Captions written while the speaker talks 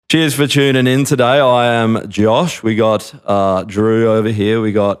Cheers for tuning in today. I am Josh. We got Drew over here.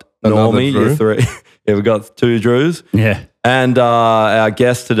 We got Normie. You're three. Yeah, we got two Drews. Yeah. And our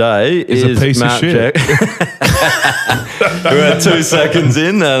guest today is a piece Matt of shit. We're 2 seconds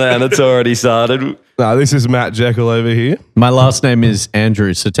in and it's already started. No, this is Matt Jekyll over here. My last name is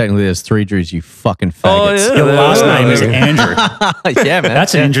Andrew, so technically there's 3 Drews, you fucking faggots. Oh, yeah. Your last name is Andrew. Yeah, man.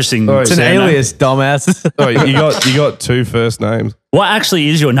 That's an interesting. Oh, It's an surname. alias, dumbass. Oh, you got 2 first names. What actually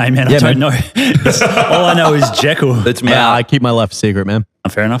is your name, man? I Yeah, don't man. know. All I know is Jekyll. It's Matt. Yeah, I keep my life a secret, man.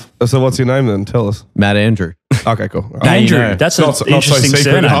 Fair enough. So what's your name then? Tell us. Matt Andrew. Okay, cool. All right. Now you Andrew. know. That's an Not so interesting secret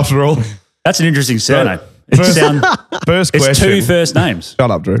surname. after all. That's an interesting surname. First- First It's question. 2 first names. Shut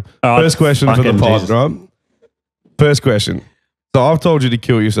up, Drew. Oh, First question for the fucking pod, Jesus. right? First question. So I've told you to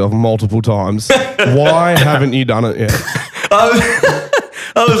kill yourself multiple times. Why haven't you done it yet?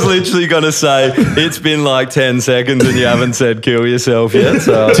 I was literally going to say it's been like 10 seconds and you haven't said kill yourself yet.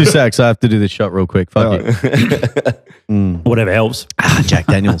 So 2 secs, I have to do this shot real quick. Fuck you. Whatever helps. Jack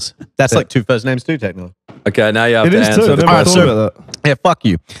Daniels. That's like 2 first names too, technically. okay, now you have It to is answer too. I the never question. thought about that. Yeah, fuck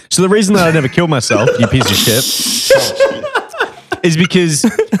you. So the reason that I never killed myself, you piece of shit, is because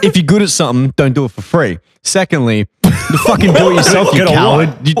if you're good at something, don't do it for free. Secondly, you fucking do it yourself, you Good at coward.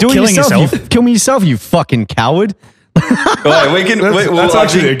 what? You do it Killing yourself. yourself? You kill me yourself, you fucking coward. Wait, we can. That's I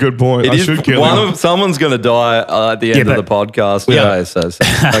actually think a good point. It I is should kill him. someone's going to die at the end Yeah, of the but- podcast today. So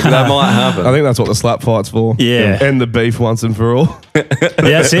like, that might happen. I think that's what the slap fight's for. Yeah. End the beef once and for all. Yeah,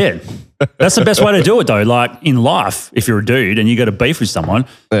 that's it. That's the best way to do it, though. Like in life, if you're a dude and you got a beef with someone,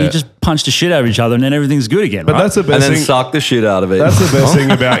 you just punch the shit out of each other and then everything's good again. But right? that's the and best then thing. suck the shit out of it. That's the best thing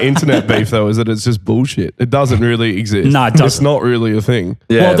about internet beef, though, is that it's just bullshit. It doesn't really exist. No, it It's doesn't. not really a thing.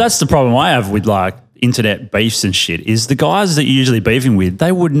 yeah. Well, that's the problem I have with like internet beefs and shit is the guys that you're usually beefing with,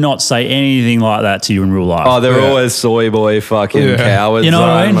 they would not say anything like that to you in real life. Oh, they're Yeah. always soy boy fucking Yeah. cowards. You know what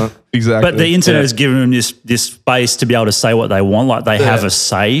I mean? Exactly. But the internet Yeah. has given them this space to be able to say what they want, like they have a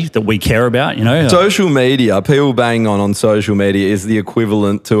say that we care about, you know? Social media, people banging on social media is the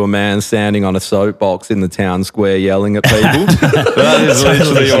equivalent to a man standing on a soapbox in the town square yelling at people. That is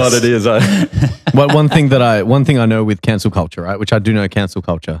literally Totally. what it is. Well, one thing I know with cancel culture, right? Which I do know cancel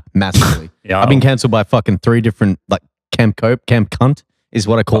culture massively. Yeah. I've been cancelled by fucking 3 different like Camp Cunt is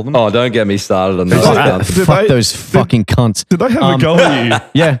what I call them. Oh, don't get me started on those Right. stunts. Did Fuck they- those fucking cunts. Did they have a go at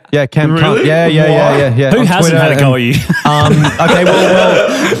you? Yeah, Camp Really? Cunt. Yeah. Who On hasn't Twitter had a go and- at you? Okay,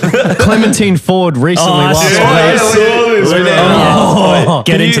 well, Clementine Ford recently last shit. week. I saw this. Oh,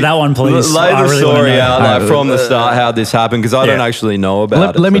 get Can into you that one, please. Lay I the really wanna story know. out like, from the start how this happened because I don't Yeah. actually know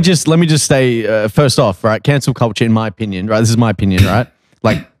about it. Let me just say first off, right? Cancel culture, in my opinion, right? This is my opinion, right?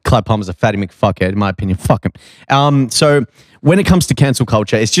 Like Clive Palmer's a fatty McFuckhead, in my opinion. Fuck him. So when it comes to cancel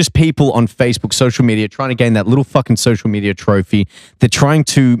culture, it's just people on Facebook, social media, trying to gain that little fucking social media trophy. They're trying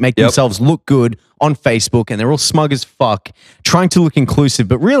to make themselves look good on Facebook, and they're all smug as fuck, trying to look inclusive,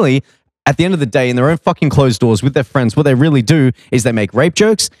 but really. At the end of the day, in their own fucking closed doors with their friends, what they really do is they make rape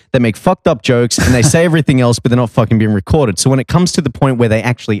jokes, they make fucked up jokes, and they say everything else, but they're not fucking being recorded. So when it comes to the point where they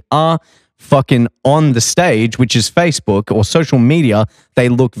actually are fucking on the stage, which is Facebook or social media, they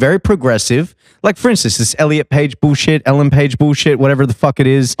look very progressive. Like, for instance, this Elliot Page bullshit, Ellen Page bullshit, whatever the fuck it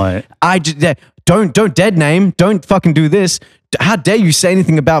is. Right. Don't dead name. Don't fucking do this. How dare you say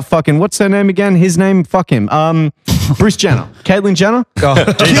anything about fucking, what's her name again? His name? Fuck him. Bruce Jenner. Caitlyn Jenner?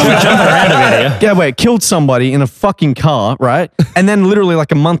 Yeah, wait, killed somebody in a fucking car, right? And then literally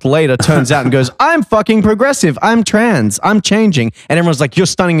like a month later turns out and goes, I'm fucking progressive. I'm trans. I'm changing. And everyone's like, you're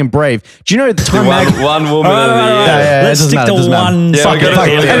stunning and brave. Do you know at the time one woman of the year. Yeah, Let's it doesn't stick matter, to it doesn't matter. one. Yeah, fucking we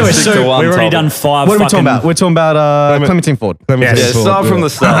gotta thing. Anyway, stick so to one we've already topic. done 5 What are we talking fucking- about? We're talking about Clementine Ford. Yeah, start from the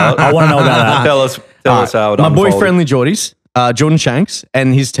start. I want to know about that. Tell us how it My boy unfolded. Friendly Geordies, Jordan Shanks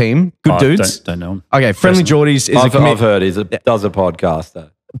and his team, good Oh, dudes. Don't know him. Okay, Friendly Geordies is I've heard he does a podcast though.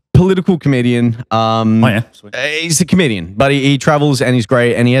 political comedian. Oh, yeah. Sweet. He's a comedian, but he travels and he's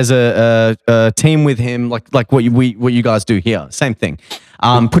great, and he has a team with him, like what you guys do here. Same thing.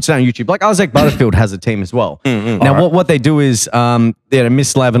 Puts it on YouTube. Like Isaac Butterfield has a team as well. Now, what they do is,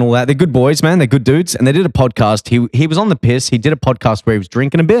 Miss Lav and all that. They're good boys, man. They're good dudes, and they did a podcast. He was on the piss. He did a podcast where he was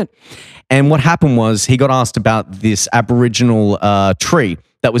drinking a bit, and what happened was he got asked about this Aboriginal tree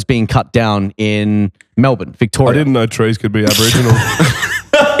that was being cut down in Melbourne, Victoria. I didn't know trees could be Aboriginal.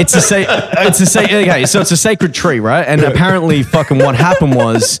 It's okay, so it's a sacred tree, right? And apparently, fucking what happened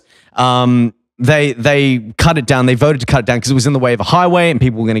was, they cut it down. They voted to cut it down because it was in the way of a highway and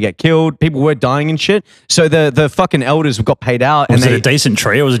people were going to get killed. People were dying and shit. So the fucking elders got paid out. Was and it a decent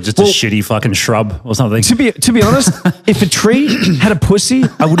tree or was it just a shitty fucking shrub or something? to be honest, if a tree had a pussy,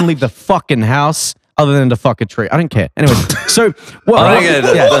 I wouldn't leave the fucking house. other than to fuck a tree. I don't care. Anyways, so what? I don't get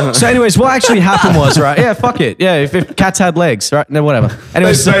it. Yeah. So anyways, what actually happened was, right? Yeah, fuck it. Yeah, if cats had legs, right? No, whatever.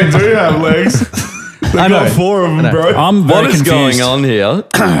 Anyways, They do have legs. They've got 4 of them, bro. I'm very What is confused. going on here?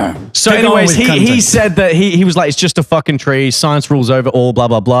 So Keep anyways, going with he content. said that he was like, it's just a fucking tree. Science rules over all, blah,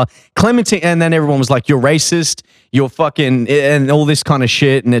 blah, blah. Clementine, and then everyone was like, you're racist, you're fucking, and all this kind of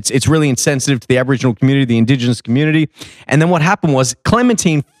shit. And it's really insensitive to the Aboriginal community, the Indigenous community. And then what happened was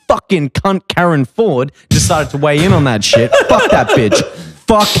Clementine fucking cunt Karen Ford decided to weigh in on that shit. Fuck that bitch.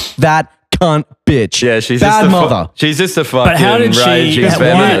 Fuck that cunt bitch. Yeah, she's bad just a mother. she's just a But how fucking did she? raging Why,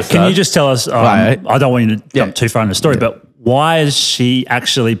 feminist. can you just tell us? Right. I don't want you to jump too far in the story, but why is she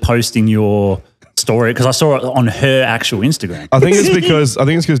actually posting your story? Because I saw it on her actual Instagram. I think it's because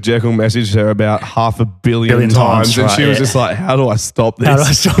Jekyll messaged her about 500 million Billion times, times, and right, she was yeah. just like, "How do I stop this?" How do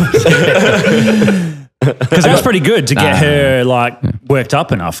I stop it? Because that's pretty good to get her like worked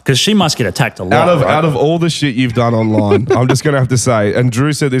up enough. Because she must get attacked a lot. out of all the shit you've done online, I'm just gonna have to say, and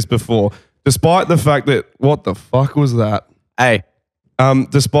Drew said this before, despite the fact that what the fuck was that? Hey,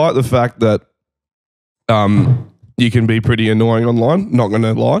 Despite the fact that you can be pretty annoying online, not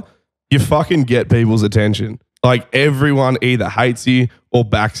gonna lie, you fucking get people's attention. Like everyone either hates you or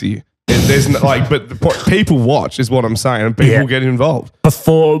backs you. And there's no, like, but people watch is what I'm saying, and people Yeah. get involved.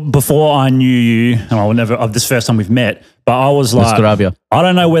 Before I knew you, and I will never. Of this first time we've met, but I was like, Arabia. I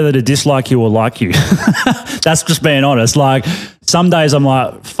don't know whether to dislike you or like you. That's just being honest. Like some days I'm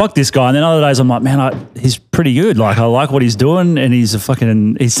like, fuck this guy, and then other days I'm like, man, he's pretty good. Like I like what he's doing, and he's a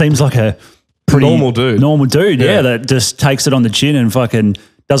fucking. He seems like a pretty Normal dude. Normal dude, Yeah. yeah, that just takes it on the chin and fucking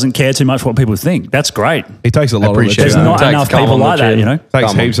doesn't care too much what people think. That's great. He takes a lot on the appreciate chin. There's Yeah. not Takes enough cum people on the like that, chin. you know. Takes Come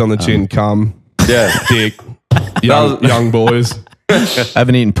on. heaps on the chin, cum, Yeah. dick, young boys. I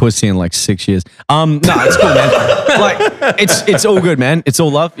haven't eaten pussy in like 6 years. No, it's cool, man. Like, it's all good, man. It's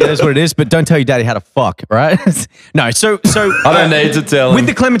all love. Yeah, that's what it is. But don't tell your daddy how to fuck, right? No, so I don't need to tell with him.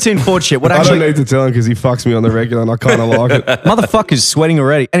 the Clementine Ford shit, what I don't actually need to tell him because he fucks me on the regular, and I kind of like it. motherfucker's sweating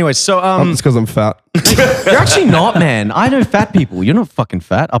already. Anyway, so It's because I'm fat. you're actually not, man. I know fat people. You're not fucking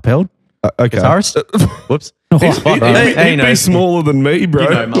fat. Upheld. Okay. Guitarist. Whoops. He'd be smaller than me, bro. You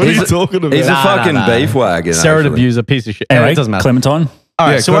know, what are you He's a- talking about? He's a Nah, fucking nah, nah. beef wagon. Sarah actually. abuser, piece of shit. Anyway, Anyway, it doesn't matter. Clementine. All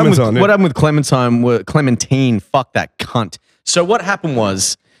right, Yeah, so Clementine, what happened with Clementine, fuck that cunt. So what happened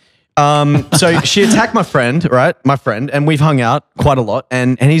was, so she attacked my friend, right? My friend, and we've hung out quite a lot,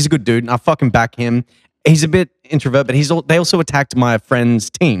 and he's a good dude, and I fucking back him. He's a bit introvert, but they also attacked my friend's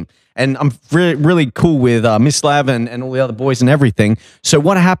team. And I'm really cool with Miss Lav and all the other boys and everything. So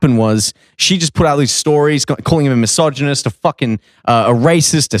what happened was she just put out these stories calling him a misogynist, a fucking a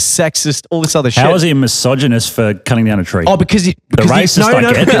racist, a sexist, all this other shit. How is he a misogynist for cutting down a tree? Oh, because he racist, I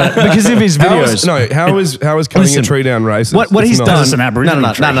get that. because of his videos. How is cutting Listen, a tree down racist? What It's he's not. done? It's an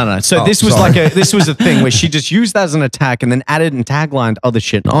Aboriginal tree. No. So Oh, this was sorry. this was a thing where she just used that as an attack and then added and taglined other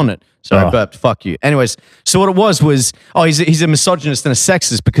shit on it. So I Oh. burped. Fuck you. Anyways, so what it was he's a misogynist and a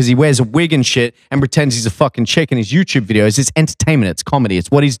sexist because he wears a wig and shit and pretends he's a fucking chick in his YouTube videos. It's entertainment. It's comedy. It's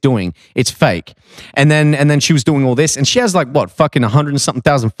what he's doing. It's fake. And then she was doing all this, and she has like what fucking 100 and something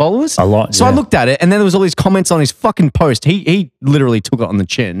thousand followers. A lot, So I yeah. looked at it, and then there was all these comments on his fucking post. He literally took it on the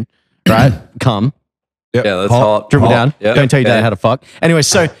chin, right? Come. Yep. Yeah, that's hot. Dribble Hot. down. Yeah. Don't tell your dad Yeah. how to fuck. Anyway,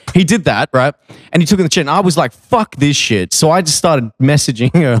 so he did that, right? And he took it in the chin. I was like, fuck this shit. So I just started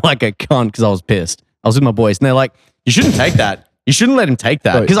messaging her like a cunt because I was pissed. I was with my boys and they're like, you shouldn't take that. You shouldn't let him take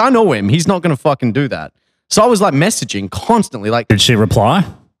that. Right. Because I know him. He's not going to fucking do that. So I was like messaging constantly, like, Did she reply?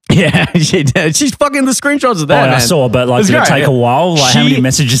 yeah, she did. She's fucking the screenshots of that. Oh, I man. saw, but like, It's did it great, take yeah. a while? Like, how She- many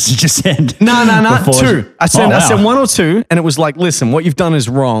messages did you send? No, before- two. I Oh, wow. sent one or two, and it was like, listen, what you've done is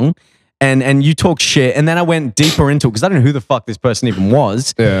wrong, and you talk shit. And then I went deeper into it because I don't know who the fuck this person even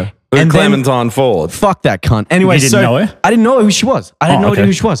was. Yeah. With And then- Clementine Ford. Fuck that cunt. Anyway, You didn't so know her? I didn't know who she was. I didn't Oh, know okay.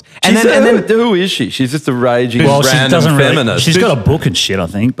 who she was. And And then who is she? She's just a raging Well, she random doesn't really. feminist. She's got a book and shit, I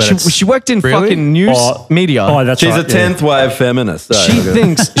think. But it's- she worked in Really? fucking news media. Oh, that's She's right. a 10th wave feminist. So. she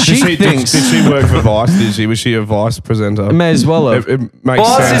thinks Did thinks did she work for Vice? Did she? Was she a Vice presenter? may as well have. It makes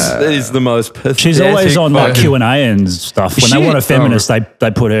Boss sense. is the most pathetic. She's always on like fucking- Q&A and stuff. When She- they want a feminist,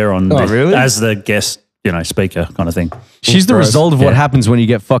 they put her on really? as the guest, speaker kind of thing. She's the gross. result of what Yeah. happens when you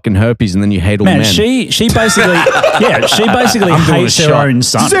get fucking herpes and then you hate all Man, men. she basically she basically I'm doing hates a her shot. own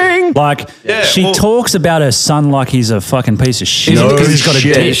son. Zing! Like she well- talks about her son like he's a fucking piece of shit No because he's got a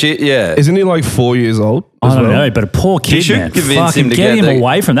shit. dick. Yeah. Isn't he like 4 years old? I as don't well? know, but a poor kid, should man. convince Fucking him to get get him the-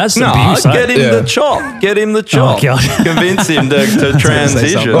 away from that's No, abuse. eh? get him Yeah. the chop. Get him the chop. God. Convince him to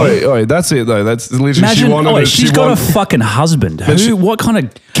transition. Oh, that's it though. That's literally Imagine, she wanted. she's got a fucking husband. she- What kind of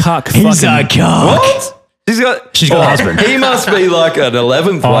cuck He's fucking... a cuck. What? She's got a husband. He must be like an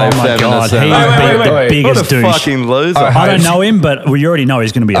 11th Oh wave my God, feminist. he's the biggest What a douche. fucking loser. I don't know him, but we already know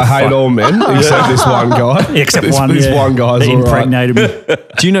he's going to be a I hate all men except this one guy. Except this, one, this yeah, one guy's that all right. impregnated me.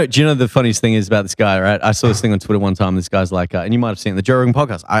 Do you know the funniest thing is about this guy, right? I saw this thing on Twitter one time. This guy's like, and you might have seen the Joe Rogan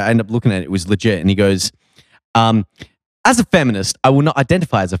podcast. I ended up looking at it. It was legit. And he goes, as a feminist, I will not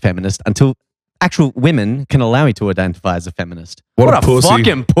identify as a feminist until actual women can allow me to identify as a feminist. What a pussy.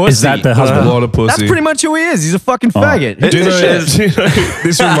 fucking pussy. Is that the That's husband? a lot of pussy. That's pretty much who he is. He's a fucking faggot. Do you know, Shit. do you know-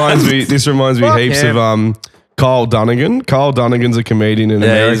 this reminds me Fuck heaps him. of Kyle Dunnigan. Kyle Dunnigan's a comedian in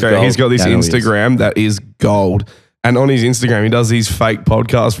Yeah, he's America. gold. He's got this Yeah, I know he is. Instagram that is gold. And on his Instagram, he does these fake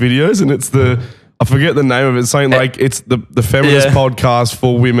podcast videos, and it's I forget the name of it. It's something like it's the feminist Yeah. podcast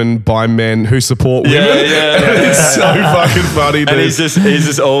for women by men who support women. yeah. It's so fucking funny, dude. And he's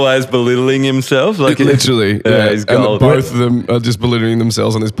just always belittling himself. Like Literally, Yeah, he's and gold. both of them are just belittling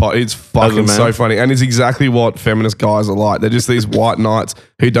themselves on this pod. It's fucking man. so funny, and it's exactly what feminist guys are like. They're just these white knights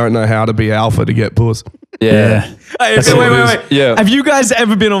who don't know how to be alpha to get puss. Yeah. Hey, That's wait, what it wait, is. wait. Yeah. Have you guys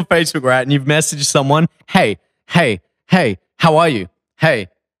ever been on Facebook, right? And you've messaged someone, hey, how are you? Hey,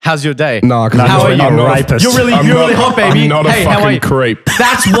 how's your day? Nah, 'cause how are I'm you? not a rapist. You're really I'm really not- hot, baby. I'm not a Hey, how are fucking you? creep.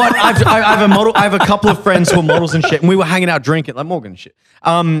 That's what I have a model. I have a couple of friends who are models and shit, and we were hanging out drinking like Morgan and shit.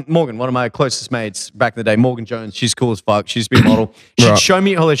 Morgan, one of my closest mates back in the day, Morgan Jones. She's cool as fuck. She used to be a model. She'd Right. show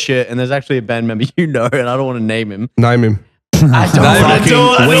me all her shit, and there's actually a band member you know, and I don't want to name him. Name him. I don't want to do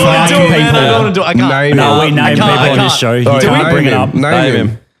it. I we don't want to do name it, man. I people. don't want to do it. I can't. Name No, him. we name I people can't. on this show. You Oh, can't name bring it him. up. Name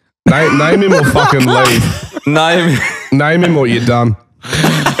him. Name him or fucking leave. Name. Name him or you're done.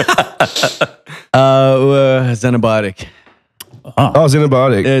 Xenobiotic. Oh,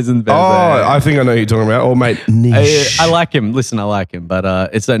 Xenobiotic. Yeah, Xenobiotic. Oh, I think I know who you're talking about. Oh, mate, niche. I like him. Listen, I like him, but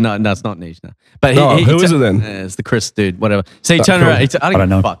it's no, it's not niche now. But No, who is it then? It's the Chris dude, whatever. So he turned cool. around. I don't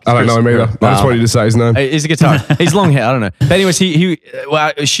know. Fuck. I don't know him either. I just wanted you to say his name. He's a guitar. He's long hair. I don't know. But anyways,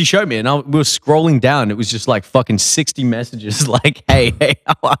 she showed me, and we were scrolling down. It was just like fucking 60 messages, like, hey,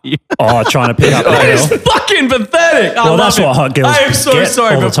 how are you? Oh, trying to pick up the It's girl. fucking pathetic. I Well, love that's it. what hot girls I am so get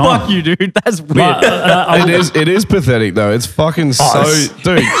sorry, all the but time. fuck you, dude. That's weird. It is pathetic though. It's fucking it's-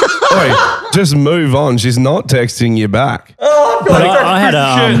 dude. Oi, just move on. She's not texting you back. But I had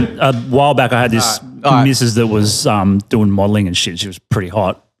a while back. I had this All right. missus that was doing modeling and shit. She was pretty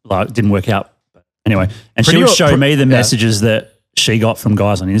hot. Like, it didn't work out. But anyway, and she Pretty would hot- show me the yeah. messages that she got from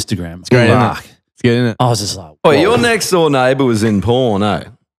guys on Instagram. Great, isn't it? Fuck. It's good, isn't it? I was just like, Oh, your next door neighbour was in porn, eh?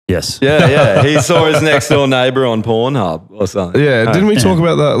 yes, Yeah. He saw his next door neighbour on Pornhub or something. Yeah, didn't we talk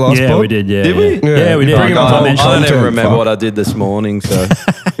about that last yeah, pod? we did. Yeah, Did we? Yeah, we did. Bring it up I all- mentioned I don't it. even Fuck. remember what I did this morning, so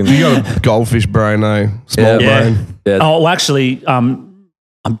You got a goldfish brain, eh? Small Yeah. brain. yeah. Oh, well, actually,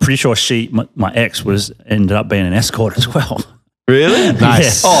 I'm pretty sure my ex ended up being an escort as well. Really?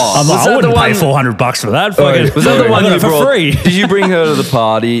 Nice. Yeah. Oh, I'm was like, that I wouldn't the pay one- $400 for that. Fucking, Was that the one I got you it for brought? free? Did you bring her to the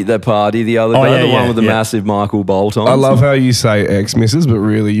party the other Oh, day? yeah, The one yeah, with the yeah. massive Michael Bolt on? I love how you say ex missus, but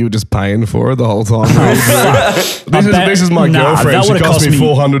really you were just paying for her the whole time. This is my Nah, girlfriend. that She would've cost me cost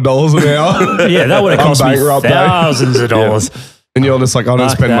me- $400 an hour. Yeah, that would have I'm cost me bankrupt, eh? thousands of dollars. And you're just like, I don't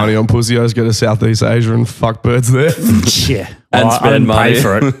Fuck spend that. money on pussy. I just go to Southeast Asia and fuck birds there. Yeah, And I spend didn't money. pay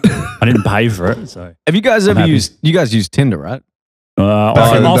for it. I didn't pay for it. So Have you guys ever happy. used? You guys use Tinder, right? off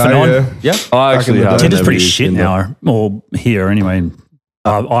and on. yeah. Yeah. I actually in the haven't day. Tinder's ever pretty used shit Tinder. now, or here anyway.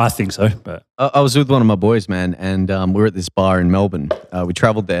 I think so, but I was with one of my boys, man, and we were at this bar in Melbourne. We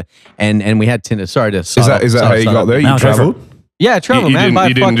traveled there, and we had Tinder. Sorry to Is that how you got there? You No, go for travelled? Yeah, travel, You man. didn't- by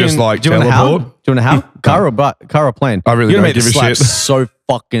you didn't fucking, just, like, do you want a teleport? how? Do you want a how? Car or plane? I really You're gonna don't make give a this shit. slap so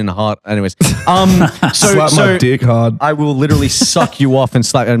fucking hot. Anyways, Slap my dick hard. I will literally suck you off and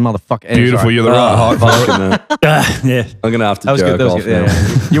slap that motherfucker. Anyways, Beautiful. right. You're the right height for it. Fucking hell. yeah. I'm going to have to That was jerk good. That was off good. now.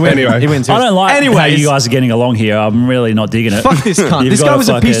 Yeah. You win. Anyway. you win. I don't like how Anyways, you guys are getting along here. I'm really not digging it. fuck this cunt. You've This guy gotta was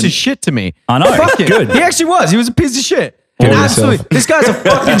a piece fucking- of shit to me. I know. Fuck it. Good. He actually was. He was a piece of shit. Kill Absolutely. yourself. This guy's a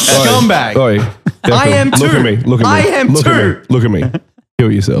fucking scumbag. Oi, Declan, I am Look too. at me. Look at me. I am look too. At me. Look at me.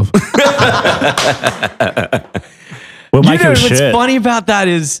 Kill yourself. We'll You make know you a what's shirt. funny about that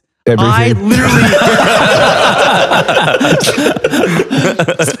is Everything. I literally.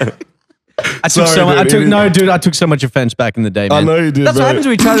 I took Sorry, dude. I took so much offense back in the day, man. know you did, That's what mate. happens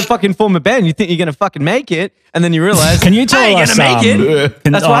when you try to fucking form a band. You think you're gonna fucking make it, and then you realize, Can you tell I ain't us, gonna make it.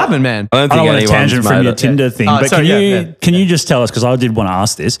 can- That's what happened, man. I don't I think don't want to anyone's tangent from made your it. Tinder thing, Oh, but sorry, can you just tell us, because I did want to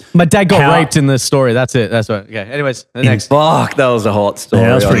ask this. My dad got How- raped in the story. That's it. That's what. Okay. Anyways, the next. Fuck, that was a hot story. Yeah,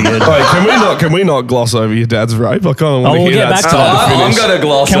 that was pretty good. Wait, can we not gloss over your dad's rape? I kind of want to we'll hear get that back to start that. to I'm finish. going to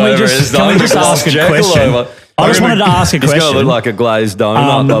gloss Can we over just- his can we don't just gloss ask a Jekyll question? over. I just wanted to ask a He's going to question. look like a glazed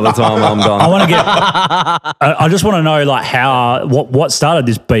donut by the time I'm done. I want to get. I just want to know, like, how what started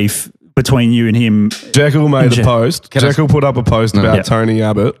this beef between you and him. Jekyll made a Je- post. Jekyll put up a post about Yeah. Tony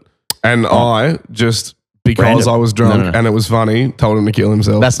Abbott, and I just because Random. I was drunk No. and it was funny, told him to kill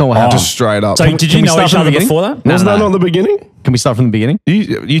himself. That's not what happened. Just straight up. So did can you we know start each from the other beginning? before that? was that not the beginning? Can we start from the beginning? You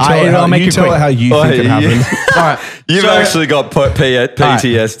tell it I'll how, make you it tell quick. it how you think it happened. All right. You've So- actually got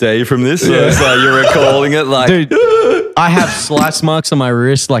PTSD from this, so it's like you're recalling it like. Dude, I have slice marks on my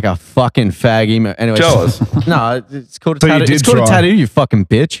wrist like a fucking fag emo. Anyway, Show us. No, it's called a So you tattoo. did It's called a try. tattoo, you fucking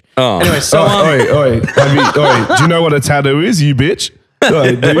bitch. Oh. Anyway, so Oi, do you know what a tattoo is, you bitch?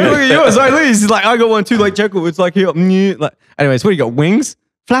 Oi, do you? look at yours. Like, look, he's like, I got one too, like Jekyll. It's like here. Like, anyways, what do you got? Wings?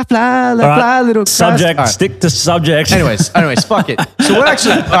 Fly, fly, All fly, right. fly, little subject. All right. Stick to subject. Anyways, fuck it. So what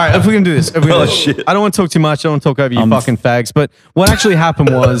actually? All right, if we can do this. If we Oh, can, shit. I don't want to talk too much. I don't want to talk over you fucking fags. But what actually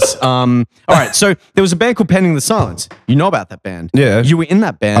happened was, all right. So there was a band called Pending the Silence. You know about that band? Yeah. You were in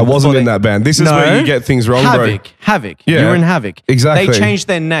that band. I wasn't before in they- that band. This is No. where you get things wrong, bro. Havoc. Yeah. You were in Havoc. Exactly. They changed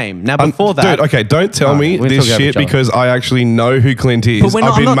their name. Now before that, Dude, okay, don't tell me we're this talking over shit each other. because I actually know who Clint is. But we're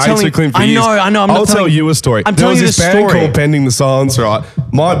not- I've been I'm not mates telling- with Clint for I years. know, I'm not I'll tell telling- you a story. I'm There was telling you this the band story. called Pending the Silence, right?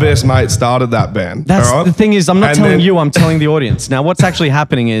 My best mate started that band. that's all right? the thing is, I'm not And telling then- you. I'm telling the audience. Now, what's actually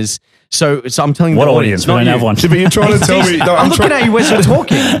happening is, so I'm telling What the audience? We not don't you. have one. Yeah, but you're trying to tell me. No, I'm looking at you as you're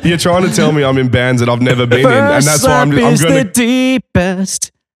talking. You're trying to tell me I'm in bands that I've never been in, and that's why I'm First love is going the to.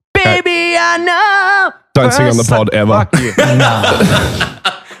 deepest. Baby, I know. Don't sing on the First pod love- ever. Fuck you.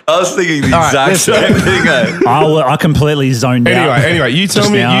 I was thinking the All right, exact listen. same thing. I completely zoned out. Anyway, you tell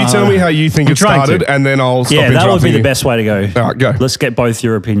Just me. now. You tell me how you think I'm it trying to. started, and then I'll stop Yeah, that would be interrupting the you. best way to go. All right, go. Let's get both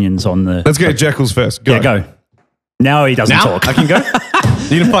your opinions on the. Let's get Jekyll's first. Go. Yeah, go. Now he doesn't talk. I can go.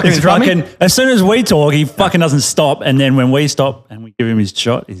 You gonna fucking It's interrupt me? fucking, as soon as we talk, he fucking doesn't stop. And then when we stop and we give him his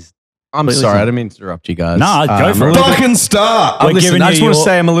shot, he's. I'm sorry, I didn't mean to interrupt you guys. Nah, go for I'm a it. little bit- Fucking start. We're Listen, giving I you just want to your-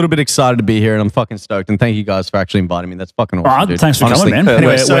 say I'm a little bit excited to be here, and I'm fucking stoked. And thank you guys for actually inviting me. That's fucking awesome, dude. Thanks for Honestly. coming, man.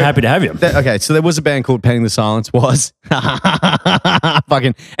 Anyway, We're happy to have you. Okay, so there was a band called Pending the Silence. Was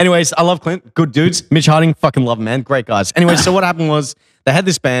fucking. Anyways, I love Clint. Good dudes. Mitch Harding, fucking love him, man. Great guys. Anyways, so what happened was they had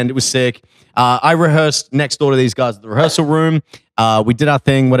this band. It was sick. I rehearsed next door to these guys at the rehearsal room. We did our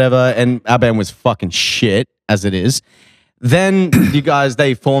thing, whatever, and our band was fucking shit as it is. Then you guys,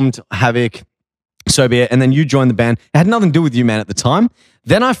 they formed Havoc. So be it. And then you joined the band. It had nothing to do with you, man, at the time.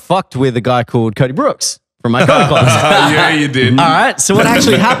 Then I fucked with a guy called Cody Brooks from my Cody class. Yeah, you did. All right. So what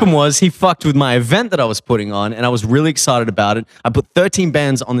actually happened was he fucked with my event that I was putting on, and I was really excited about it. I put 13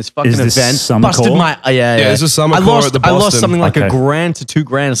 bands on this fucking Is this event. Summer busted Core? my yeah. this is Summer I Core lost, at the I lost Boston. something like Okay. $1,000 to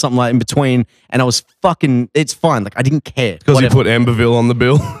 $2,000 or something like in between, and I was fucking. It's fine. Like I didn't care. Because you Whatever. put Emberville on the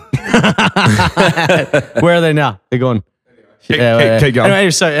bill. Where are they now? They're gone. Keep going.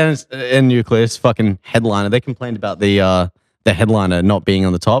 Anyway, so and Nucleus fucking headliner. They complained about the headliner not being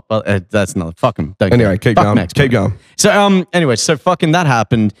on the top, but that's another fucking. Don't Anyway, care. keep Fuck going. Max, Keep bro. going. So anyway, so fucking that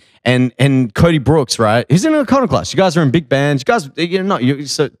happened, and Cody Brooks, right? He's in an iconoclast. You guys are in big bands. You guys, you're not you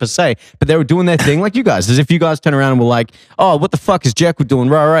so, per se, but they were doing their thing like you guys. As if you guys turn around and were like, "Oh, what the fuck is Jekyll doing?"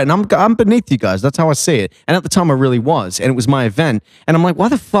 Right. And I'm beneath you guys. That's how I see it. And at the time, I really was, and it was my event. And I'm like, why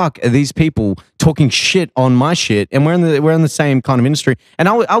the fuck are these people talking shit on my shit? And we're in the same kind of industry. And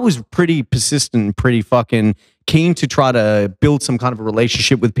I was pretty persistent, and pretty fucking keen to try to build some kind of a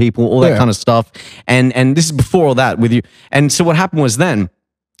relationship with people, all that Yeah. kind of stuff. And this is before all that with you. And so what happened was this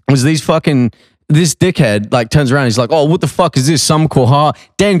dickhead like turns around, he's like, "Oh, what the fuck is this? Some Kohar."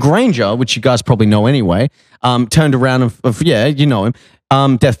 Dan Granger, which you guys probably know anyway, turned around and yeah, you know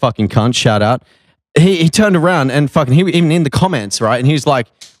him. Death fucking cunt, shout out. He turned around and fucking he even in the comments, right? And he was like,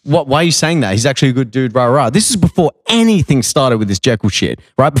 "What? Why are you saying that? He's actually a good dude, rah rah." This is before anything started with this Jekyll shit,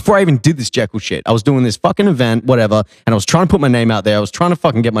 right? Before I even did this Jekyll shit, I was doing this fucking event, whatever, and I was trying to put my name out there. I was trying to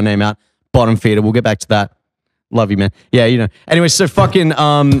fucking get my name out. Bottom feeder. We'll get back to that. Love you, man. Yeah, you know. Anyway, so fucking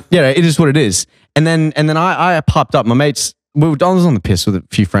it is what it is. And then I popped up. My mates, I was on the piss with a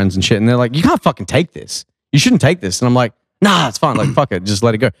few friends and shit, and they're like, "You can't fucking take this. You shouldn't take this." And I'm like, "Nah, it's fine. Like, fuck it. Just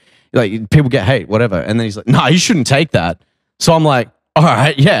let it go. Like, people get hate, whatever." And then he's like, "Nah, you shouldn't take that." So I'm like, "All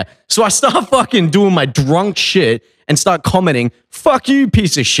right, yeah." So I start fucking doing my drunk shit and start commenting, "Fuck you,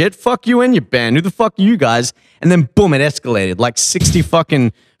 piece of shit. Fuck you and your band. Who the fuck are you guys?" And then boom, it escalated. Like 60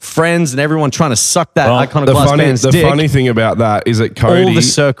 fucking friends and everyone trying to suck that iconoclast band's The dick. funny thing about that is that all the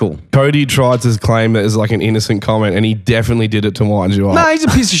circle. Cody tried to claim that as like an innocent comment, and he definitely did it to wind you up. Nah, he's a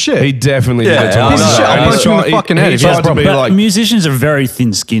piece of shit. He definitely did it to Yeah, wind piece you of shit. up. I'll And he's punch him in the trying- fucking he head if he has tried to be But like, musicians are very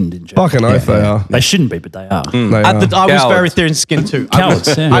thin-skinned in general. fucking oath they are. They shouldn't be, but they are. They I are. was Cowards. very thin-skinned too.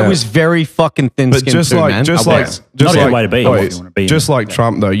 Cowards, yeah. I was very fucking But thin-skinned just too, like, man. just I like, was. just Not a like, good way to be, oi, if you wanna be in just it. like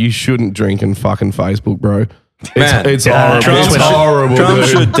Trump though, you shouldn't drink and fucking Facebook, bro. Man, It's horrible. Trump, It's horrible, Trump dude.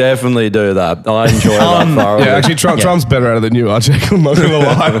 should definitely do that. I enjoy that thoroughly. Yeah, actually, Trump's better at it than you are, Jack. I'm not gonna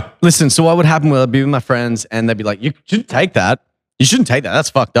lie. Listen, so what would happen was I'd be with my friends and they'd be like, you shouldn't take that. You shouldn't take that. That's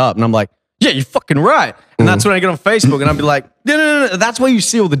fucked up. And I'm like, yeah, you're fucking right. And that's when I get on Facebook and I'd be like, no. That's where you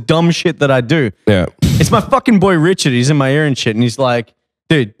see all the dumb shit that I do. Yeah, It's my fucking boy Richard. He's in my ear and shit. And he's like,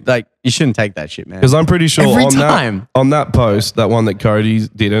 dude, like, you shouldn't take that shit, man. because I'm pretty sure Every time. on that post, that one that Cody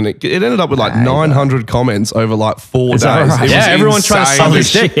did, and it ended up with like 900 comments over like 4 days. that right? It was Yeah, everyone trying to insane. suck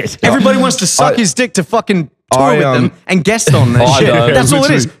his dick. Shit. Everybody wants to suck his dick to fucking tour with them and guest on that I shit. don't. That's all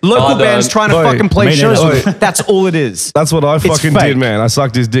it is. Literally. Local I bands don't. trying to Oi, fucking play me shows neither. with them. That's all it is. That's what I fucking fake. did, man. I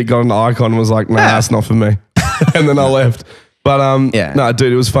sucked his dick, got an icon, and was like, nah, that's not for me. And then I left. But Yeah. no,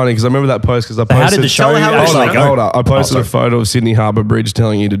 dude, it was funny because I remember that post because I How posted. did the show Tell me how it Hold actually up, go? hold up. I posted a photo of Sydney Harbour Bridge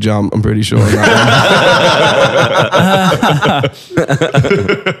telling you to jump. I'm pretty sure. On that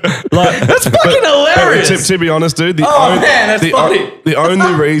Like, That's fucking hilarious. to be honest, dude, man, that's funny. the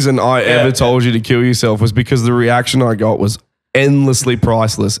only reason I ever told you to kill yourself was because the reaction I got was endlessly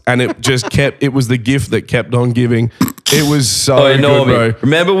priceless, and it just kept. It was the gift that kept on giving. It was so Oh, good, Normie, bro.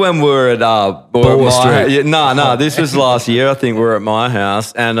 remember when we were at Ball Street. No, this was last year. I think we were at my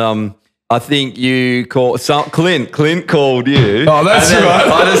house, and I think you called Clint. Clint called you. Oh, that's and then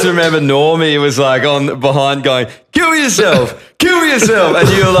right. I just remember Normie was like on behind going, "Kill yourself, kill yourself," and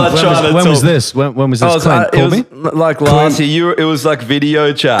you were like trying to When talk. was this? When was I this? was, Clint it called was me? like last year. It was like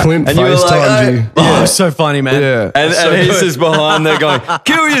video chat, Clint and you were like, FaceTimed you. Oh, it was so funny, man. Yeah. and he's just behind there going,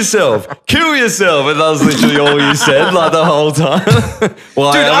 "Kill yourself, kill yourself," and that was literally all you said like the whole time.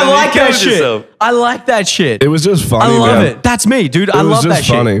 Why Dude, I haven't you like that killed shit. yourself? I like that shit. It was just funny. I love man. it. That's me, dude. I was love just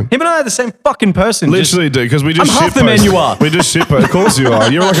that funny. shit. Him and I are the same fucking person. Literally, dude, because we just I'm half the shitpost. man you are. We just shitpost. Of course you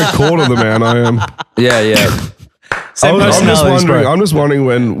are. You're like a quarter of the man I am. Yeah. Same I'm just personalities, wondering. bro. I'm just wondering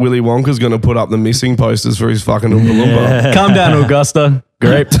when Willy Wonka's going to put up the missing posters for his fucking Oompa Loompa. Calm down, Augusta.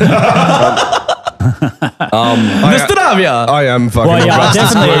 Great. Mr. Navia. I am fucking. well, yeah,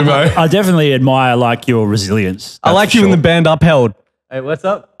 Augustus Globo. I definitely admire like your resilience. I like you in the band Upheld. Hey, what's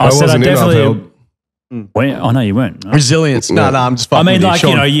up? I said I wasn't in definitely. Upheld. Oh no, you weren't. No. Resilience. No, I'm just I fucking mean, with like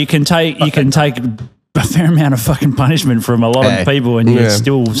Sean. you know, you can take a fair amount of fucking punishment from a lot Hey. of people, and you're Yeah.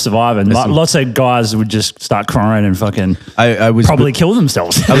 still surviving. Like, lots of guys would just start crying and fucking I was probably kill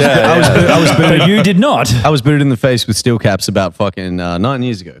themselves. I was but you did not. I was booted in the face with steel caps about fucking 9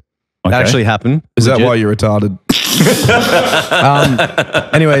 years ago. Okay. That actually happened. Is that Legit. why you're retarded?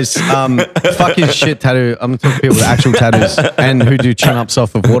 Anyways, fuck his shit tattoo. I'm talking to people with actual tattoos and who do chin ups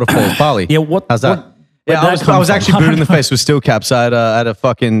off of waterfalls. Bali. Yeah, what? How's that? where'd Yeah, that I was come from? actually booted in the face with steel caps. I had a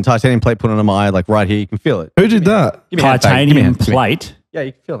fucking titanium plate put on my eye, like right here. You can feel it. Who did that? Give me a hand, fag. Give me a Titanium hand. Give me a hand. plate. Yeah,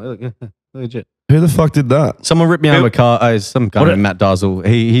 you can feel it. Look, legit. Who the fuck did that? Someone ripped me out of a car. Some guy named Matt Dazzle.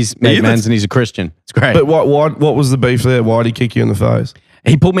 He's made mans and he's a Christian. It's great. But what was the beef there? Why did he kick you in the face?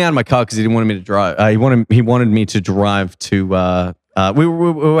 He pulled me out of my car because he didn't want me to drive. He wanted me to drive to. We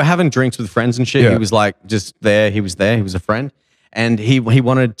were having drinks with friends and shit. Yeah. He was like just there. He was there. He was a friend, and he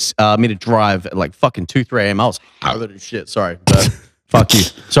wanted me to drive at like fucking 2-3 a.m. I was howling as shit. Sorry, but fuck you.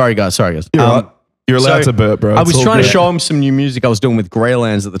 Sorry guys. You're right. You're allowed to burp, bro. I It's was all trying to good. show him some new music I was doing with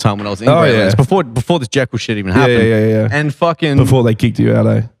Greylands at the time when I was in Oh, Greylands yeah. before this Jekyll shit even happened. yeah. And fucking Before they kicked you out,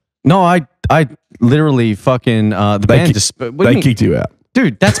 eh? no, I literally fucking the They, band ki- just what do you they mean? kicked you out.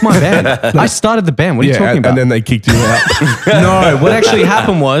 Dude, that's my band. I started the band. What are you talking about? and then they kicked you out. No, what actually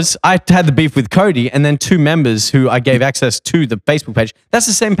happened was I had the beef with Cody and then 2 members who I gave access to the Facebook page. That's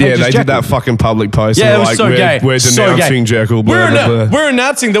the same page Yeah, as they did Jekyll. that fucking public post. Yeah, and it was like, so gay. We're So denouncing gay. Jekyll. Blah, blah, blah. We're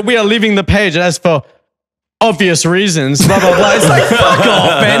announcing that we are leaving the page as for obvious reasons. Blah, blah, blah. It's like, fuck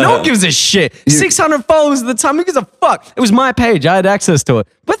off, man. No one gives a shit. 600 followers at the time. Who gives a fuck? It was my page. I had access to it.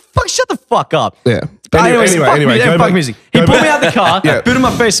 But fuck, shut the fuck up. Yeah. Anyways, fuck Anyway, music. go Fuck back- music. He go pulled back- me out the car, Yeah. booted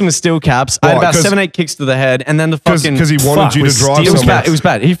my face in with steel caps. I had Why? about 'Cause- 7-8 kicks to the head, and then the fucking Because he wanted Fuck, you to with drive steel it was somewhere. bad. It was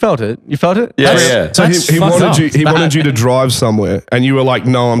bad. He felt it. You felt it? Yeah, That's- yeah. So That's he fucked wanted up. you. It's He bad. wanted you to drive somewhere, and you were like,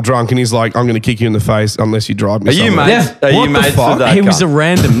 "No, I'm drunk." And he's like, "I'm going to kick you in the face unless you drive me." Are you somewhere." mates? Yeah. Are you What the mates fuck? with that He was cunt? a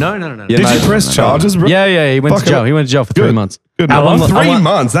random. No. Yeah, Did you mate, press no. charges, bro? Yeah. He went to Fucking- jail. He went to jail for 3 Good. months. Good. I won Oh, the- I 3 won-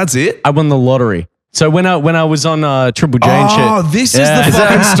 months. That's it. I won the lottery. So when I was on Triple J and shit. Oh, this Yeah. is the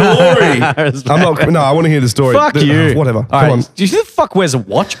fucking story. It's I'm not. No, I want to hear the story. Fuck you. Whatever. All Come right. on. Who the fuck wears a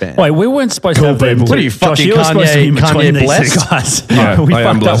watch band? Wait, we weren't supposed Cool to have them. people. What are you, Josh, fucking you were supposed to be Kanye between these blessed? two guys. Yeah, we I am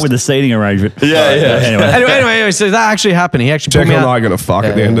fucked up blessed. with the seating arrangement. Yeah. Anyway. Anyway, so that actually happened. He actually Jekyll put me and I out. are going to fuck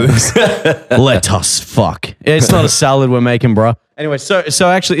at the end of this. Let us fuck. It's not a salad we're making, bro. Anyway, so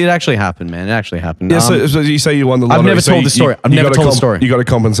actually, it actually happened, man. It actually happened. Yeah, so you say you won the lottery. never so told you- the story. you- I've you never got a told the story. You got a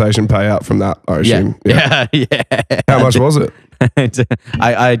compensation payout from that, I yeah, assume. yeah. How much was it?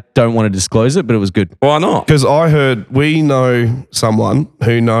 I don't want to disclose it, but it was good. Why not? Because I heard we know someone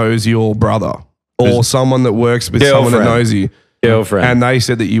who knows your brother or someone that works with someone that Girlfriend. knows you. Girlfriend. And they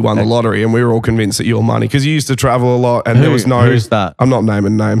said that you won the lottery, and we were all convinced that your money, because you used to travel a lot, and there was no. Who's that? I'm not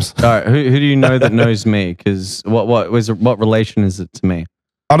naming names. All right, who do you know that knows me? Because what relation is it to me?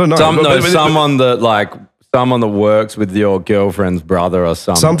 I don't know. Someone that works with your girlfriend's brother or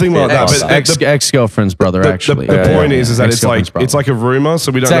something. Something like that. But Ex-girlfriend's brother, actually. The point is that Ex-girlfriend's brother. it's like a rumor,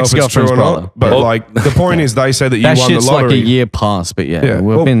 so we don't It's know if it's true or ex-girlfriend's not. But brother. like the point is, they say that you That won the shit's lottery. like a year past, but yeah,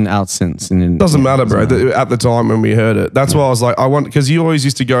 we've well, been out since. And Doesn't matter, bro. At the time when we heard it, that's why I was like, I want, because you always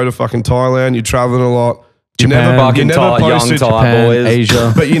used to go to fucking Thailand. You're traveling a lot. You Japan. never Fucking young posted, Thai Japan, boys.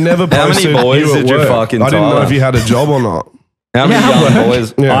 Asia. but you never How many posted. boys you at did you work. fucking I didn't know Thailand? if you had a job or not. How many young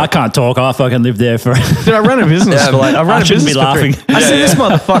boys? Yeah. I can't talk. I fucking lived there for. Dude, I ran a business for like. I ran I a shouldn't business be for 3 laughing. I said this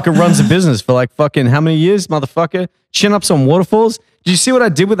motherfucker runs a business for like fucking how many years, motherfucker? Chin ups on waterfalls. Did you see what I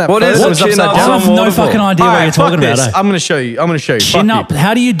did with that? What photo? is It it? was Chin upside ups down. I on have no waterfall. fucking idea what Alright, you're talking fuck about. this. eh? I'm gonna show you. Chin Fuck up. you.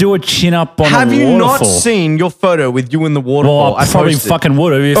 How do you do a chin up on Have a you waterfall? not seen your photo with you in the waterfall? Well, I probably posted. fucking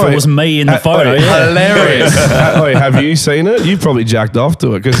would have if Oi, it was me in the photo. oi, Yeah. Hilarious. Wait, have you seen it? You've probably jacked off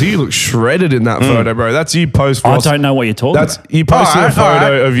to it because you look shredded in that photo, bro. That's you post. I don't know what you're talking That's about. you posted a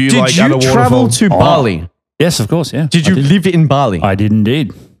photo of you Did like you at a waterfall. travel to Bali? Yes, of course. Yeah. Did you live in Bali? I did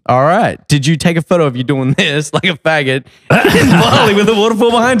indeed. All right. Did you take a photo of you doing this like a faggot in Bali with a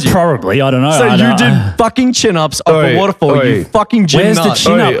waterfall behind you? Probably. I don't know. So I you don't- did fucking chin ups off Oi, a waterfall. oi. You fucking gym Where's the nut.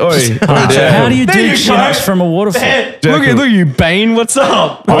 chin up? Oi, oi. How do you There do you chin go. ups from a waterfall? Look at you, Bane. What's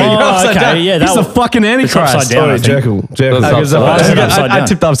up? Oh, You're upside okay, down. yeah, that He's the was- fucking It's Antichrist. upside down. Oi, I think. Jekyll. Jekyll. That's Why is it upside I down?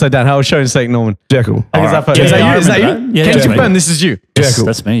 tipped upside down. How I was showing St. Norman. Jekyll. Is that Yeah, is that yeah, I you? Is that remember you? that. Yeah, Can that's you me. confirm this is you? Jekyll.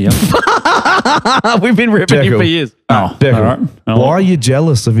 That's me. Yeah. We've been ripping you Jekyll. for years. Oh, Jekyll. all right. Oh, Why are you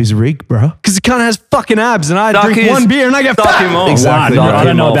jealous of his rig, bro? Because he kind of has fucking abs, and I Suck drink his- one beer and I get suck fat. him off. Exactly, One. bro. I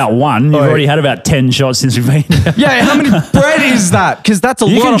don't know Off. about one. You've Oi. already had about 10 shots since we've been here. Yeah, how many bread is that? Because that's a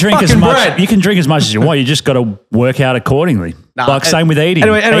You lot can of drink as fucking much. bread. You can drink as much as you want. You just got to work out accordingly. Like same with eating.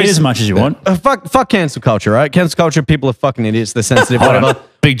 Anyway, Eat as much as you want. Fuck cancel culture, right? Cancel culture, people are fucking idiots. They're sensitive, whatever.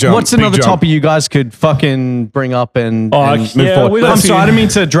 Big jump, What's big another jump. topic you guys could fucking bring up and Oh, move yeah, forward? we got I'm a few- sorry, I didn't mean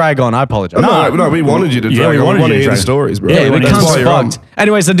to drag on. I apologize. No, we wanted you to Yeah, drag we on. wanted We want you to to hear the drag on. stories, bro. Yeah, The we That's cunt's why you're on. fucked.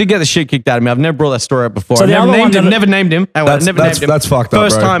 Anyways, I did get the shit kicked out of me. I've never brought that story up before. So I've the never other named one him. that- Never named him. That's fucked up,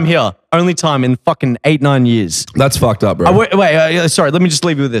 First bro. time here. Only time in fucking 8-9 years. That's fucked up, bro. Sorry, let me just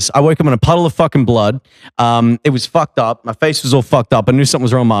leave you with this. I woke up in a puddle of fucking blood. It was fucked up. My face was all fucked up. I knew something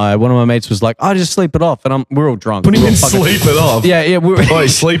was wrong with my eye. One of my mates was like, "I just sleep it off," and we're all drunk. What do you We're mean all fucking- sleep it off? Yeah, we were. Oi,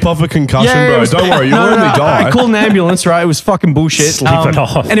 sleep off a concussion, it bro. was- Don't worry, you'll No, only die. I called an ambulance, right? It was fucking bullshit. Sleep it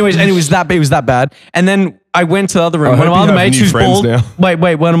off. Anyways, and it was that bad. And then I went to the other room. I One of hope my you other have mates new who's friends bald. now.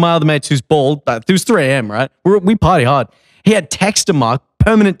 Wait. One of my other mates who's bald. It was 3 a.m. Right? We party hard. He had texter mark,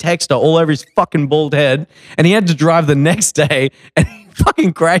 permanent texter all over his fucking bald head, and he had to drive the next day. And he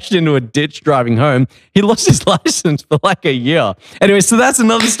fucking crashed into a ditch driving home. He lost his license for like a year. Anyway, so that's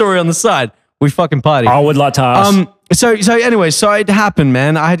another story on the side. We fucking party. I would like to ask. So it happened,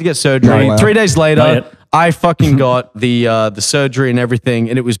 man. I had to get surgery. Wow. 3 days Not later, yet. I fucking got the surgery and everything,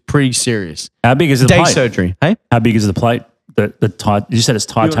 and it was pretty serious. How big is the Day plate? surgery. Hey, How big is the plate? You said it's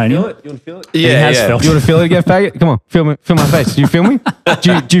titanium. You want to feel it? It Yeah, has yeah. felt. You want to feel it again, faggot? Come on, feel my face. Do you feel me?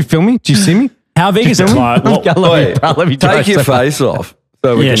 Do you feel me? Do you see me? How big is it? Like, what- I love you, Wait, bro. I love you too take much. your face off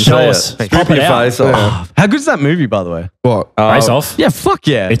so we Yeah, can show see us. it. Pop Strip it your out. face off. How good's that movie, by the way? What? face off. Yeah, fuck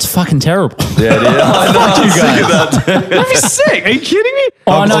yeah. It's fucking terrible. Yeah, it is. I know, you I'm sick of that. That'd be sick. Are you kidding me?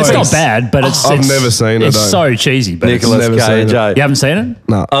 Oh no, it's I've- not bad, but it's. I've it's- never seen it, It's though. so cheesy, but it's- Nicolas never seen Cage. it. eh? you haven't seen it?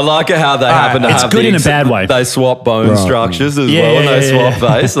 No. I like it how they happen to it's have good the in a bad way. They swap bone Right. structures as Yeah, well, and yeah, they yeah,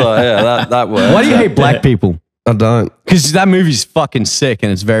 swap face. Like, yeah, that works. Why do you hate black people? I don't. Because that movie's fucking sick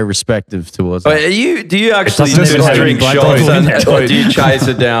and it's very respective towards Wait, do you actually doesn't just have any drink black shots people in and, it. or do you chase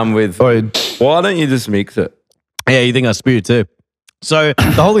it down with? Oi, Why don't you just mix it? Yeah, you think I spewed too. So the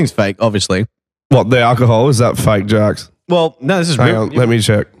whole thing's fake, obviously. what, the alcohol? Is that fake, Jax? Well, no, this is Hang real. on, let me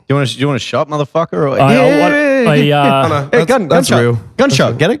check. You want to shot, motherfucker? Or, I Oh, no, Hey, that's real.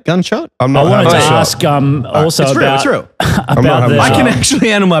 Gunshot. Get it? Gunshot. I'm I not wanted having to a shot. ask also It's real. about It's real. not about having the. a I shot. can actually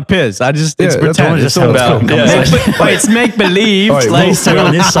handle my piss. It's Yeah, that's pretend. what just It's all about- about. yeah. Wait, it's make believe. Wait, Like, sit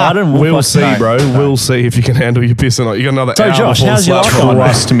on this side and We'll fuck- see, no. bro. We'll see if you can handle your piss or not. You got another So, hour Josh, before how's your slap life going?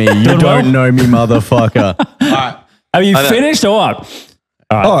 Trust me, you Doing well? don't know me, motherfucker. Have you finished or what?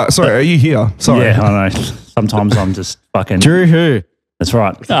 Oh, sorry. Are you here? Sorry. Yeah, I know. Sometimes I'm just fucking. Drew who? That's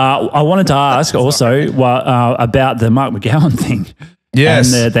right. I wanted to ask also about the Mark McGowan thing.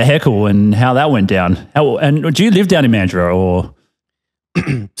 Yes. And the heckle and how that went down. And do you live down in Mandurah or?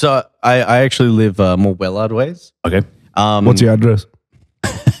 So I actually live more Wellard ways. Okay. What's your address?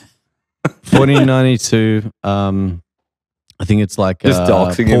 1492. I think it's like Just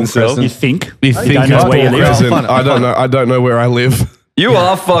doxing Paul himself. You Crescent. think? You don't think know it's where you Paul live? Crescent? I'll find it. I don't know. I don't know where I live. You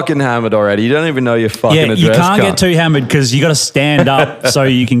are fucking hammered already. You don't even know your fucking Yeah, address. you can't cunt. get too hammered because you got to stand up so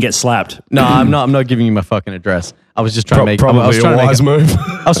you can get slapped. No, I'm not giving you my fucking address. I was just trying to make. I was Probably a trying to make wise move.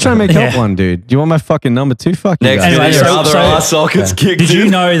 I was trying to make up Yeah. one, dude. Do you want my fucking number 2? Fuck you Next guys. Anyway, minute, your so- other so- eye sockets kicked Did you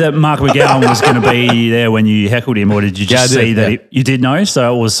in. know that Mark McGowan was going to be there when you heckled him, or did you just Yeah, I did, see that yeah. you did know?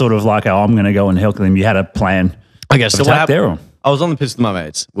 So it was sort of like, oh, I'm going to go and heckle him. You had a plan. Okay, so what attack happened? there, or? I was on the piss with my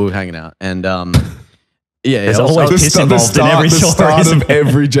mates. We were hanging out, and yeah, There's I was- always I was- piss involved in every the story, start isn't of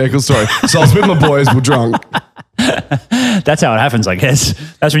every Jekyll story. So I was with my boys. We're drunk. That's how it happens, I guess.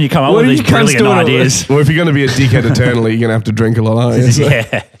 That's when you come up What with are these you cunts brilliant doing? ideas. Well, if you're going to be a dickhead eternally, you're going to have to drink a lot, aren't you? So-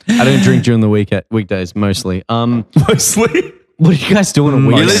 Yeah. I don't drink during the weekdays mostly. Mostly. What are you guys doing on You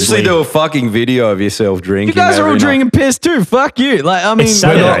weekends? literally do a fucking video of yourself drinking. You guys are all every night. drinking piss too. Fuck you. Like, I mean, It's We're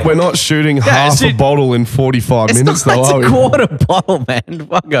Saturday. not, we're not shooting half it's a it- bottle in 45 it's minutes, not, though, it's are a we? quarter bottle, man.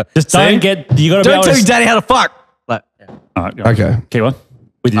 Fuck off. Just See? don't get, you got to be Don't able tell to. your daddy how to fuck. Like, All right, go. Okay. Keep on.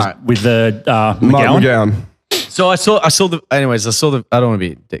 With, his, All right. with the Mark McGowan. McGowan. so I saw the. Anyways, I saw the. I don't want to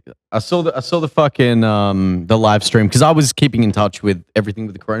be. a dick. I saw the fucking the live stream because I was keeping in touch with everything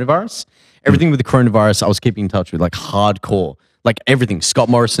with the coronavirus. Everything with the coronavirus, I was keeping in touch with like hardcore. Like everything, Scott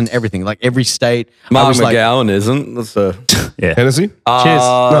Morrison, everything, like every state. I Mark was like, McGowan isn't. That's a. Yeah. Hennessy? cheers.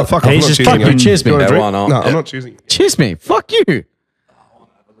 No, fuck off. I'm he's not just choosing fucking- you. cheers me. You want a Yeah, drink? why not? No, I'm not choosing you. Cheers me. Fuck you.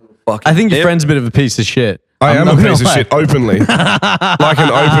 Fucking I think your dip. friend's a bit of a piece of shit. I am not a gonna piece of lie. shit openly. Like an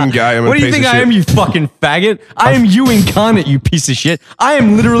open gay. I'm a What do you piece think of I shit. am, you fucking faggot? I am you incarnate, you piece of shit. I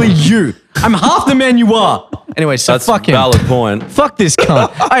am literally you. I'm half the man you are. Anyway, so That's fuck a him. valid point. Fuck this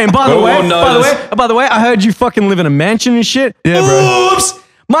cunt. Hey, and by the Well, way, we'll by the way, I heard you fucking live in a mansion and shit. Yeah, bro. Oops!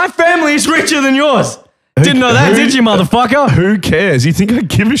 My family is richer than yours. Didn't know that, who- did you, motherfucker? Who cares? You think I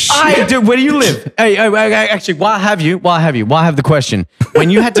give a shit? I do. Where do you live? Hey, actually, why have the question? When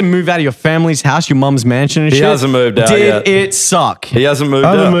you had to move out of your family's house, your mum's mansion and He shit, hasn't moved out did yet. it suck? He hasn't moved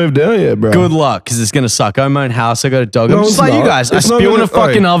I haven't out. moved out yet, bro. Good luck, because it's gonna suck. I own my own house. I got a dog. No, I'm just it's like you not. guys. I It's not spew in a gonna-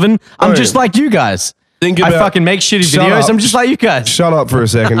 fucking Oi. oven. I'm Oi. just like you guys. Think I about- fucking make shitty Shut videos. up. I'm just like you guys. Shut up for a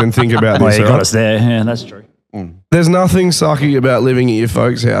second and think about Well, this. you all got right? us there. Yeah, that's true. There's nothing sucky about living at your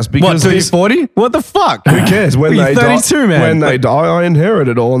folks' house What, because till you're this, 40? What the fuck? who cares? When You're they 32, die, man. When they die, I inherit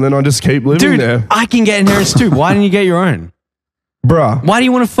it all, and then I just keep living Dude, there, I can get inheritance too. Why didn't you get your own? bruh. Why do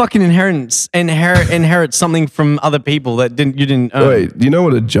you want to fucking inherit something from other people that you didn't own? Wait, do you know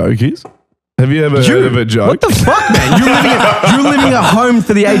what a joke is? Have you ever heard of a joke? What the fuck, man? You're living at home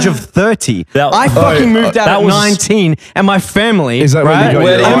for the age of 30. That- I fucking Oh, moved out that at was- 19, and my family. Is that when you right? got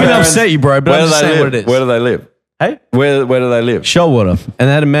Where your do I'm your gonna parents- upset you, bro, but Where I'm do just they saying live? what it is. Where do they live? Hey? Where do they live? Shellwater, and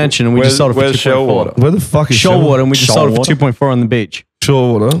they had a mansion, and we just sold it for Where's 2.4. Shellwater? Where the fuck is Shellwater, and we just sold it for Shellwater? 2.4 on the beach.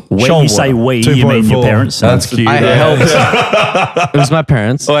 Shellwater? When Shellwater. you say we, you mean your 2.4. parents. That's cute. I yeah. helped. It was my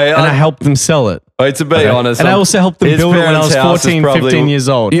parents, Wait, and I helped them sell it. Wait, to be honest, And I also helped them his build it when I parents' was house is 14, probably- 15 years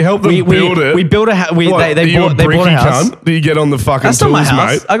old. You helped them build it? We built a house. What, They are you bought a bricky house. cunt? Do you get on the fucking That's not tools, my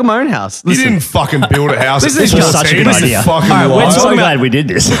house. mate? I got my own house. You Listen, didn't fucking build a house. Listen, at this was 14. such a good This is idea. fucking All right, liar. we're I'm so talking glad we did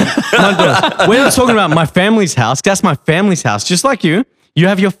this. we're not talking about my family's house. That's my family's house. Just like you. You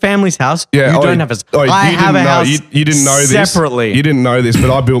have your family's house. Yeah, you don't have a. I you have didn't a house. You didn't know this separately. You didn't know this,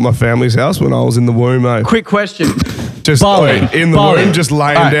 but I built my family's house when I was in the womb, mate. Quick question. Just Bali. in the Bali. womb, just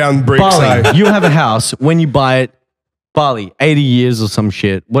laying All right, down bricks. Bali, eh? you have a house. When you buy it, Bali, 80 years or some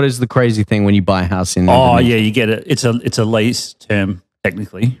shit. What is the crazy thing when you buy a house in? Oh Indonesia? yeah, you get it. It's a lease term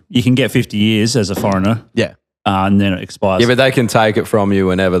technically. You can get 50 years as a foreigner, Yeah. and then it expires. Yeah, but they can take it from you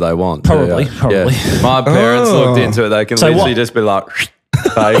whenever they want. Probably, Yeah. probably. Yeah. My parents Oh. looked into it. They can So literally what- just be like,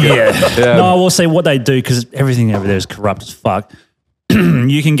 take it. Yeah. No, we'll see what they do because everything over there is corrupt as fuck.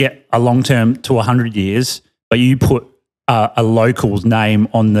 You can get a long term to 100 years, but you put a local's name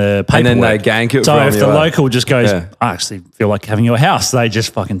on the paperwork. And then they gank it So from if you, the eh? local just goes, Yeah. I actually feel like having your house, they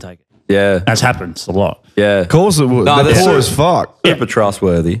just fucking take it. Yeah. That's happened a lot. Yeah. Of course it would. No, They're that's poor true. as fuck. Super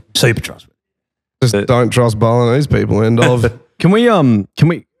trustworthy. Super trustworthy. Just don't trust Balinese people. End of. Can we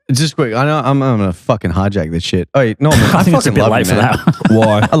just quick? I know I'm gonna fucking hijack this shit. Oh, no, man, I think it's a fucking bit love late you, for man. that.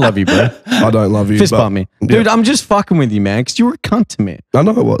 Why? I love you, bro. I don't love you. Fist but- bump me, Yeah. dude. I'm just fucking with you, man, because you were a cunt to me. I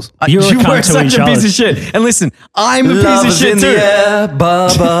know it was. You're a you cunt were to such each a piece other. of shit. And listen, I'm a Love piece is of in shit too. the air. Ba,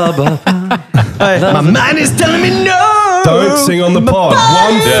 ba, ba. Hey, my mind is telling me no. Don't sing on the pod.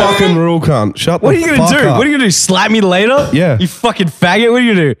 One fucking rule, cunt. Shut What the are you gonna fuck do? up. What are you gonna do? Slap me later? Yeah. You fucking faggot. What are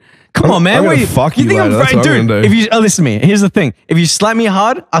you gonna do? Come on, man. I'm What gonna you, fuck you think later. That's I'm what I'm dude? gonna do. If you listen to me, here's the thing. If you slap me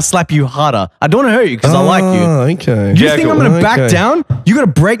hard, I'll slap you harder. I don't want to hurt you because I like you. Oh, okay. You Yeah, think cool. I'm gonna back Okay. down? You gotta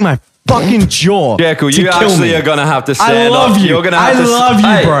break my fucking jaw. Jekyll, to you kill actually me. are going to have to I stand love up. you. You're gonna I have to love you,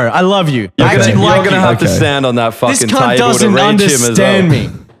 Hey, bro. I love you. You're I actually like going to you. have to Okay. stand on that This fucking cunt table to doesn't reach him as well. understand me.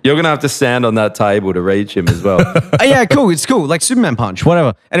 You're going to have to stand on that table to reach him as well. Yeah, cool. It's cool. Like Superman punch,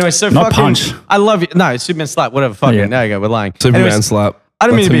 whatever. Anyway, so Not fucking. punch. I love you. No, Superman slap, whatever. Fucking. Yeah. There you go. We're lying. Superman Anyways, slap. I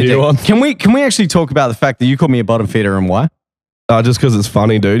don't mean to That's be a a new dick. one. Can we actually talk about the fact that you called me a bottom feeder and why? Just because it's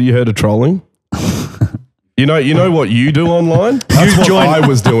funny, dude. You heard of trolling? You know what you do online? That's what joined- I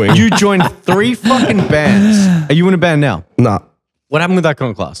was doing. You joined 3 fucking bands. Are you in a band now? Nah, What happened with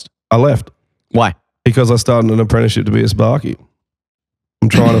Iconoclast? I left Why? because I started an apprenticeship to be a Sparky. I'm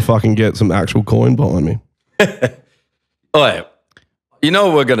trying to fucking get some actual coin behind me. Oh, you know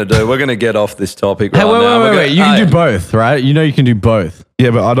what we're going to do? We're going to get off this topic right Hey, now. We're wait. You can do both, right? You know you can do both. Yeah,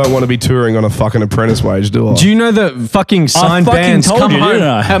 but I don't want to be touring on a fucking apprentice wage, do I? Do you know that fucking signed fucking bands told come you, home? didn't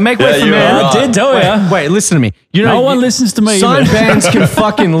I? Make Yeah, way for you me. were right. I did tell you. Wait, listen to me. You know, No one listens to me Signed either. bands can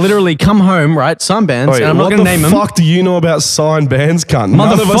fucking literally come home, right? Signed bands, Wait, and I'm not what going to name the them. fuck do you know about signed bands, cunt?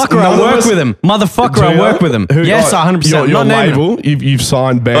 None of us- Motherfucker, none I of work us- with him. Motherfucker, Do I you? work with him. Who- Yes, 100%. Your Not naming them. label, you've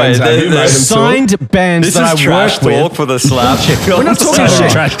signed bands. Wait, have you the- made them Signed bands This that is I trash work talk with. for the slap. We're not talking So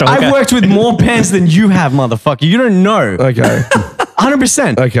shit. trash talk, I've okay. worked with more bands than you have, motherfucker. You don't know. Okay,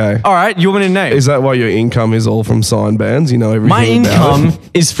 100%. okay. All right, you want me to name? Is that why your income is all from signed bands? You know everything My about income it?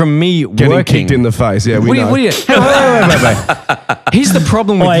 is from me Getting working. kicked in the face. Yeah, we What do know. you? Hey, wait. Here's the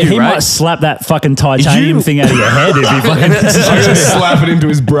problem with Wait, you, he right? might slap that fucking titanium You- thing out of your head if you fucking. I'm gonna slap it into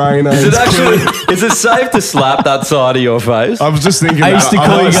his brain. Is it actually? Is it safe to slap that side of your face? I was just thinking. I used to that.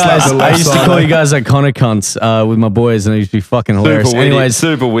 call might you slap guys. the I left used to side. call you guys iconic cunts with my boys, and it used to be fucking hilarious. Super witty. Anyways,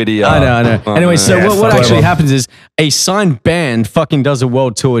 Super witty. I know. Oh, Anyway, man. so Yeah, what fuck actually clever. happens is a signed band fucking does a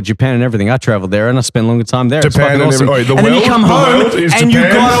world tour, Japan and everything. I traveled there and I spent longer time there. It's Japan fucking and awesome. every- the and then you world- come the home world is and you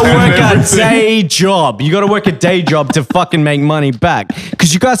Japan gotta and work a everything. day job. You gotta work a day job to fucking make money back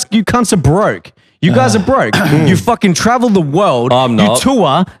because you cunts are broke. You guys are broke. You fucking travel the world. I'm not. You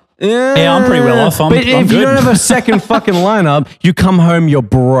tour. Yeah, I'm pretty well off. But if you good. don't have a second fucking lineup, you come home, you're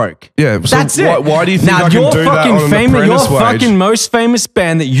broke. Yeah, so That's it. why do you think now, I can your do that fucking on an famous, your apprentice wage? fucking most famous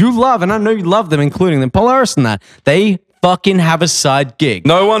band that you love, and I know you love them, including them, Polaris and that, they fucking have a side gig.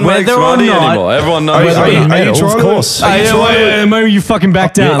 No one makes Whether or money not- anymore. Everyone knows. Are you that. trying of to- course. are you trying to- Maybe you fucking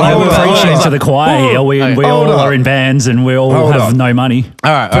back down. Yeah, hold we're on, hold preaching on. to the choir here. We Hold all on. are in bands and we all Hold have on. no money.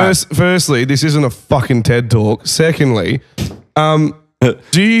 All right. Firstly, this isn't a fucking TED talk. Secondly,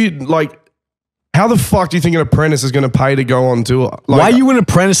 do you like? How the fuck do you think an apprentice is going to pay to go on tour? Like, Why are you an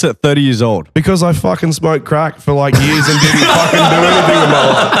apprentice at 30 years old? Because I fucking smoked crack for like years and didn't fucking do anything with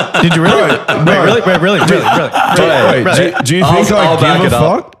my life. Did you really? No. Wait, do you think I'll I back give it a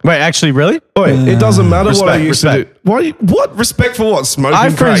up. fuck? Wait, actually, really? Wait, it doesn't matter what I Respect, used to do. Why? What respect for what? Smoking I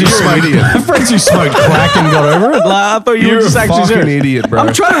have crack? friends who You're an smoked. idiot. I have friends who smoked crack and got over it. Like, I thought you You're were just a actually fucking serious. idiot, bro.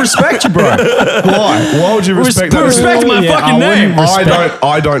 I'm trying to respect you, bro. Why? Why would you respect that? Respect my Yeah, fucking I name. wouldn't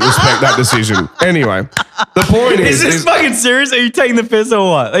I don't respect that decision. Anyway, the point Is this fucking serious? Are you taking the piss or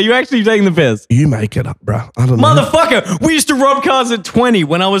what? Are you actually taking the piss? you make it up, bro. I don't know. Motherfucker, we used to rob cars at 20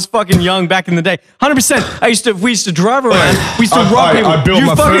 when I was fucking young back in the day. 100%. We used to drive around. We used to rob people. I built you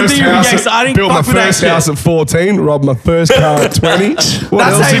my fucking first think you're house. gangster. I didn't Built my fuck with that first shit. house at 14. Robbed my first car at 20. What That's else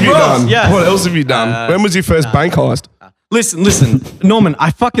how have you you roll, done? yeah. What else have you done? When was your first bank heist? Listen, Norman,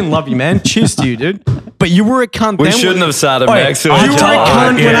 I fucking love you, man. Cheers to you, dude. But you were a cunt. We then shouldn't when- have sat him Oi, next to you each were a other.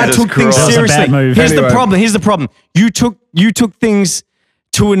 cunt when I Jesus took things Christ. That was a seriously. bad move. Here's Anyway. the problem. You took things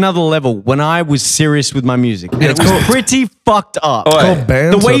to another level when I was serious with my music. And it was pretty fucked up. Oi. Called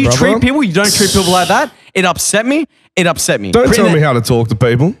banter, The way you brother. treat people, you don't treat people like that. It upset me. Don't tell me how to talk to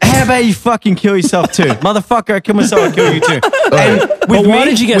people. How about you fucking kill yourself too? Motherfucker, I kill myself, I kill you too. And with But why me-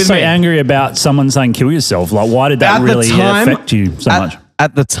 did you get with so me- angry about someone saying kill yourself? Like, why did that At the really time- affect you so much?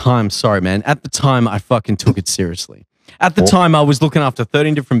 At the time, sorry, man. At the time, I fucking took it seriously. At the time, I was looking after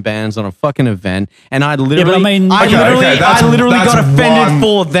 13 different bands on a fucking event, and I literally, I mean- I Okay, literally that's got offended one-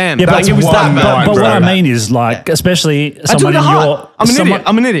 for them. Yeah, but Like, it was that one bad. night, But bro. what I mean is, like, especially someone it in hard. your, I'm an idiot.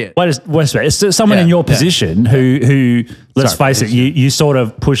 I'm an idiot. Wait a second. It's someone Yeah, in your yeah. position who let's Sorry, face it, you sort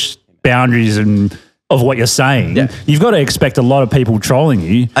of push boundaries and of what you're saying. Yeah. You've got to expect a lot of people trolling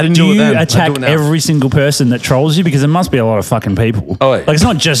you. I didn't do do it you then. I attack do it now. every single person that trolls you? Because there must be a lot of fucking people. Oh, wait. Like, it's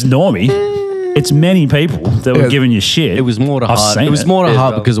not just Normie. It's many people that were Yeah. giving you shit. It was more to I've heart. seen It was more to Yeah,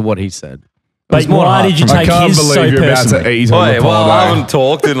 heart well. because of what he said. But more why hard did you from- I take can't his believe so you're about personally? to eat on Wait, the well, I pod. haven't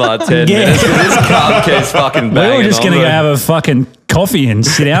talked in like 10 Yeah. minutes. This cunt keeps fucking We banging were just going to on go me. have a fucking coffee and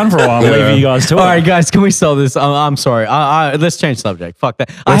sit down for a while and leave you guys to All it. right, guys, can we sell this? I'm sorry. Let's change subject. Fuck that.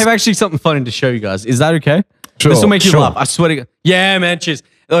 I have actually something funny to show you guys. Is that okay? Sure, This will make you sure. laugh. I swear to God. Yeah, man. Cheers.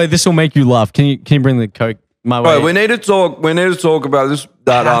 Oh, this will make you laugh. Can you bring the Coke my Right, way. we need to talk. We need to talk about this.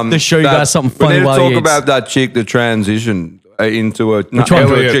 That have to show you that- guys something funny We need to while talk he eats. about that chick that transitioned into a Which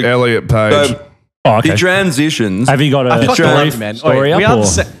one? Elliot Page. So, Oh, okay. he transitions. Have you got I a fucking Trans- love you, man. story Oi, we up, are the or-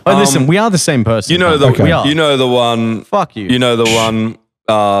 same. Listen, we are the same person. You know the Okay. We are. you know the one. Fuck you. You know the one.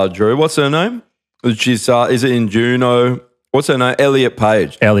 Drew, what's her name? She's is it in Juno? What's her name? Elliot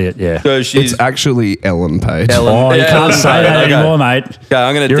Page. Elliot, yeah. So she's It's actually Ellen Page. Oh, you Yeah, can't Ellen say Page. that Okay. anymore, mate. Okay,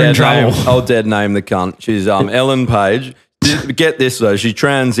 I'm going to You're in dead name. trouble. I'll dead name the cunt. She's Ellen Page. Get this though, she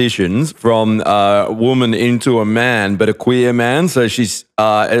transitions from a woman into a man, but a queer man. So she's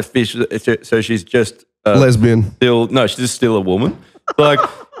so she's just Lesbian. she's still a woman. Like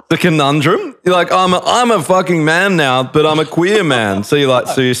the conundrum. You're like, I'm a fucking man now, but I'm a queer man. So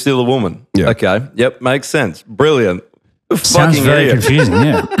you're still a woman. Yeah. Okay. Yep, makes sense. Brilliant. Sounds Fucking very idiot. confusing,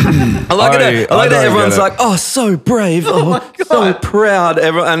 yeah. I like I it. I like don't that get everyone's it. like, oh, so brave, so proud.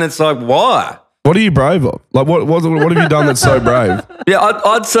 And it's like, why? What are you brave of? Like, what have you done that's so brave? Yeah,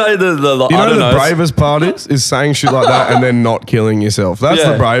 I'd say the You I know don't the know. bravest part is saying shit like that and then not killing yourself. That's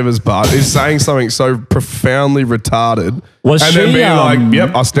Yeah. the bravest part, is saying something so profoundly retarded Was and she, then being like,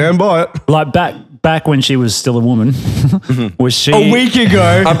 yep, I stand by it. Like back when she was still a woman, was she a week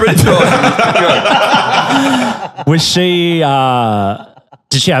ago. I'm pretty sure. was she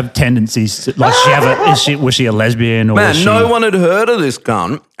did she have tendencies to, like was she a lesbian or was Man, she, no one had heard of this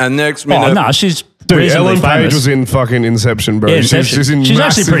cunt. And next minute, Oh no, she's Dude, reasonably Ellen famous. Page was in fucking Inception, bro. Yeah, Inception. She's in She's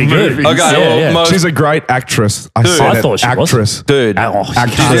actually massive pretty good. movies. Okay, Yeah, well, yeah. most, She's a great actress. I Dude, said I it. thought she was. actress. dude. Oh, you can't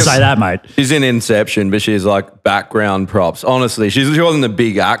Actress. say that, mate. She's in Inception, but she's like background props. Honestly, she wasn't a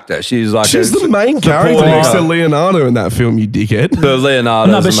big actor. She's like She's the main character supporting next to actor. Leonardo in that film, you dickhead. The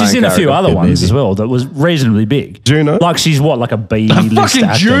Leonardo. No, but she's in a few other ones as well that was reasonably big. Juno? Like she's what, like a B list fucking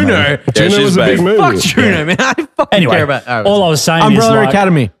actor, Juno. maybe. Juno she's was a big big. movie. Fuck Juno, man. I fucking Anyway, care about all I was saying Umbrella is like,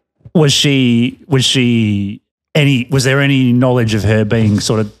 Academy. was there any knowledge of her being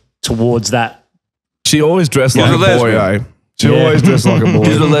sort of towards that? She always dressed like a a boy, lesbian. eh? She Yeah. always dressed like a boy.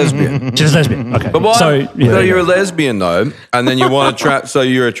 She's a lesbian. She's lesbian. Okay. But why? So, So, yeah, you're a lesbian though, and then you want to so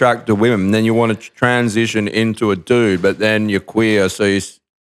you're attracted to women, and then you want to transition into a dude, but then you're queer, so you're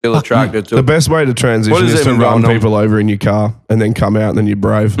still attracted to. The best way to transition What is is to even run wrong? people over in your car and then come out and then you're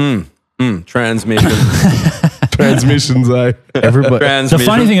brave. Transmission. Transmissions, eh? Everybody. the Transmission.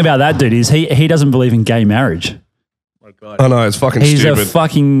 funny thing about that dude is he doesn't believe in gay marriage. I know, it's fucking He's stupid. a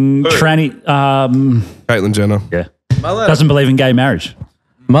fucking tranny. Caitlyn Jenner. Yeah. Doesn't believe in gay marriage.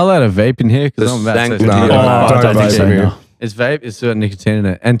 Am I allowed to vape in here? Because I'm about to say Sanctity No, of- no, I don't don't think vape so, in here. no. It's vape. It's nicotine in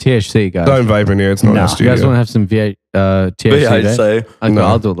it and THC, guys. Don't vape in here. It's not No. our You You studio. guys want to have some THC? VHC. vape? Okay, No.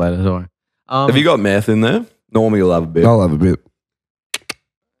 I'll do it later. Don't worry. Have you got meth in there? Normally you'll have a bit. I'll have a bit.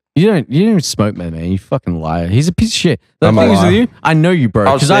 You don't even smoke, man. You fucking liar. He's a piece of shit. The I'm a thing is with liar. you, I know you, bro.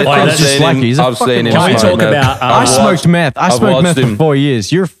 Because I I've felt just seen like you. He's a I've fucking seen him Can we liar. smoke talk meth. about, I smoked meth. I I've smoked meth watched for him. 4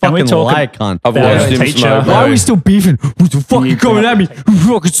 years. You're a Can we fucking talk liar, ab- cunt. I've About watched a him teacher. smoke. Why are meth. we still beefing? What the fuck you coming at me?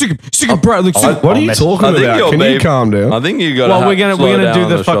 Fucking sick of Bradley. What are you talking I think about? you're Can you babe. calm down? I think you got. Well, we're gonna do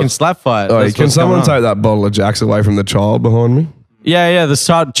the fucking slap fight. Oi, That's can what's someone going on. take that bottle of Jacks away from the child behind me? Yeah.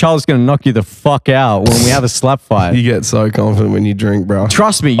 The child's gonna knock you the fuck out when we have a slap fight. You get so confident when you drink, bro.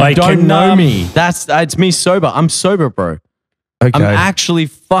 Trust me, you Like, don't can, know me. It's me sober. I'm sober, bro. Okay. I'm actually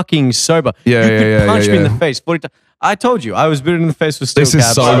fucking sober. Yeah, you yeah, could yeah, punch yeah, me in yeah. the face 40 times. I told you, I was booted in the face with steel This is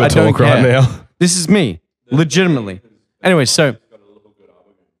caps. sober I don't talk right care. now. This is me, legitimately. Anyway, so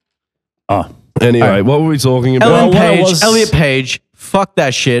Oh, Anyway, what were we talking about? Well, what it Page, was- Elliot Page, fuck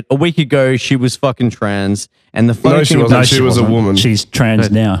that shit. A week ago, she was fucking trans, and the funny No, she thing wasn't. about She was a wasn't. woman. She's trans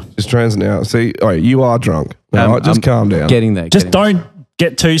now. She's trans now. See, all right, you are drunk. All right, just calm down. Getting there. Just don't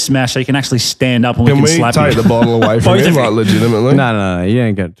get too smashed so you can actually stand up and Can we we can slap take you. the bottle away from Both him, of you. like legitimately? No. You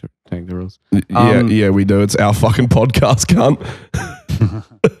ain't got to take the rules. Yeah, we do. It's our fucking podcast, cunt.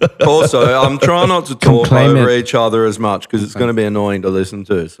 Also, I'm trying not to talk claim over it. each other as much because it's going to be annoying to listen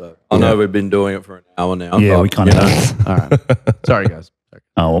to. So I know we've been doing it for an hour now. Yeah, but, we kind of you know. don't. All right. Sorry, guys.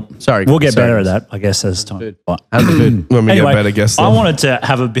 Oh, well, Sorry. we'll get Sorry, better at guys. that, I guess, as time. But How's the food? When we anyway, get better guests. I then. wanted to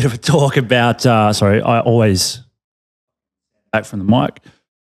have a bit of a talk about. Sorry, I always back from the mic.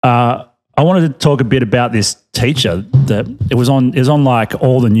 I wanted to talk a bit about this teacher that it was on like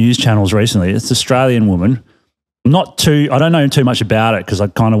all the news channels recently. It's an Australian woman. I don't know too much about it because I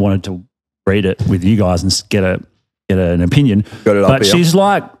kind of wanted to read it with you guys and get an opinion. Got it up But here. she's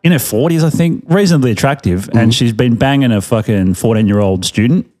like in her 40s, I think, reasonably attractive, and she's been banging a fucking 14-year-old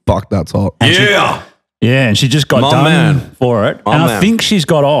student. Fuck, that's hot. Yeah. Yeah, and she just got My done man. for it. My and I man. think she's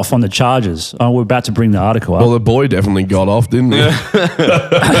got off on the charges. Oh, we're about to bring the article up. Well, the boy definitely got off, didn't he?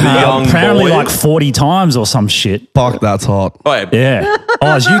 Young apparently boy. like 40 times or some shit. Fuck, that's hot. Wait, Yeah.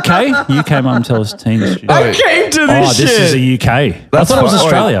 Oh, it's UK? UK Mum Tells Teen Student. Wait, Came to Oh, this is the UK. I thought it was fu- wait,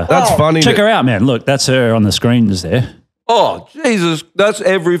 Australia. That's funny. Check that- her out, man. Look, that's her on the screens there. oh Jesus, that's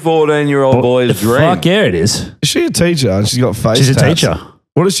every 14-year-old boy's dream. Fuck yeah, it is. Is she a teacher? And she's got face She's a tats? teacher.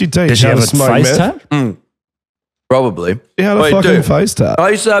 What does she teach? Does she How have to a smoke face meth? tat? Probably. She had a Wait, fucking dude, face tat. I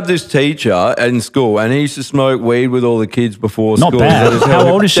used to have this teacher in school, and he used to smoke weed with all the kids before Not school. bad. How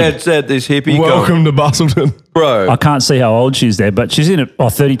old is she? Dead set, this hippie Welcome to Bustleton. bro. I can't see how old she's there, but she's in it. Oh,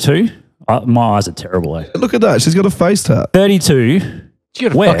 32? My eyes are terrible, eh? Look at that. She's got a face tat. 32. She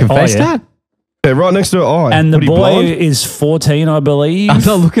got a Where? fucking Oh, face yeah. tat. Yeah, right next to her eye. And the What, are you boy blind? is 14, I believe. I'm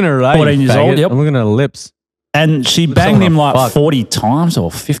not looking at her age. 14 years old, faggot. yep. I'm looking at her lips. And she banged like him a like fuck. 40 times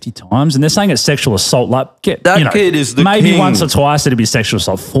or 50 times. And they're saying it's sexual assault. Like, That kid is the maybe king. once or twice it'd be sexual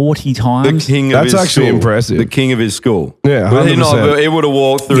assault. 40 The times. king of That's his actually school. impressive. The king of his school. Yeah, But he, 100%. he would have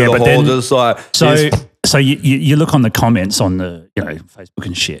walked through Yeah, the but hall then- just like So, this- so you look on the comments on the Facebook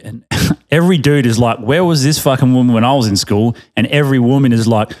and shit, and every dude is like, "Where was this fucking woman when I was in school?" And every woman is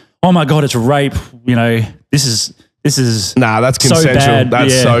like, "Oh my god, it's rape." This is Nah, that's so consensual. bad,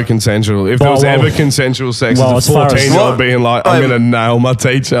 That's yeah. so consensual. If there was Well, ever consensual sex, well, it's as a far as- 14-year-old What? being like, I'm Wait. going to nail my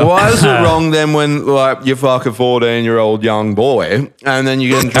teacher. why is it wrong then when like you fuck a 14-year-old young boy and then you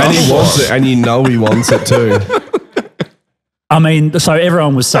get in And trouble? he wants it, and you know he wants it too. I mean, so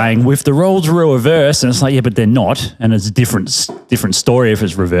everyone was saying if the roles were reversed, and it's like, yeah, but they're not, and it's a different story if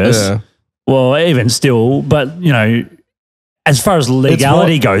it's reversed. Yeah. Well, even still, but as far as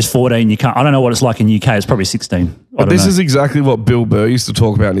legality goes, 14, you can't. I don't know what it's like in UK. It's probably 16. But this is exactly what Bill Burr used to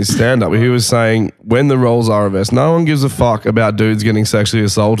talk about in his stand-up. He was saying, when the roles are reversed, no one gives a fuck about dudes getting sexually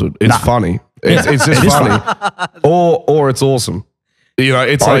assaulted. It's funny. It's just funny. Or it's awesome.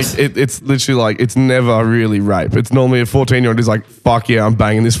 It's Both. like, it's literally like, it's never really rape. It's normally a 14-year-old is like, fuck yeah, I'm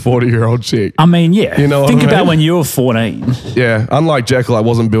banging this 40-year-old chick. I mean, yeah. You know what Think I mean? about when you were 14. Yeah, unlike Jekyll, I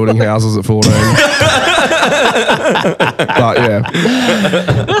wasn't building houses at 14. But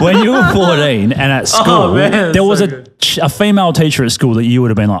yeah, When you were 14 and at school, man, there was so a female teacher at school that you would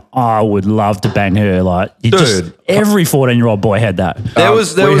have been like, oh, I would love to bang her. Like, Dude. every 14-year-old boy had that. there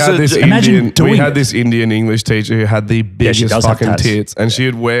was we had this imagine Indian, doing we had it. this Indian English teacher who had the she biggest does have fucking tats. tits, and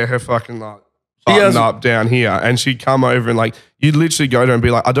she'd wear her fucking like She button has- up down here, and she'd come over and like you'd literally go to her and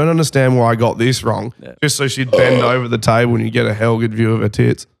be like, I don't understand why I got this wrong, just so she'd bend over the table and you get a hell good view of her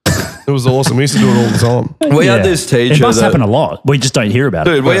tits. It was awesome. We used to do it all the time. we Yeah. had this teacher. It must that- happen a lot. We just don't hear about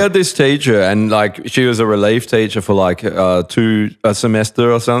it. Dude, we had this teacher, and like she was a relief teacher for like a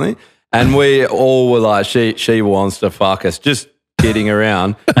semester or something, and we all were like, she wants to fuck us, just kidding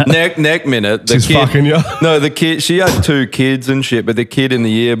around. neck minute, the She's kid, fucking you. No, the kid. She had 2 kids and shit, but the kid in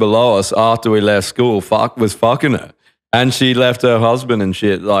the year below us, after we left school, was fucking her, and she left her husband and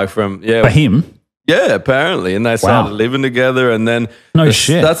shit, like from For him, yeah, apparently, and they started living together, and then No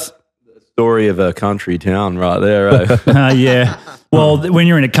shit. That's the story of a country town right there. Eh? yeah. Well, when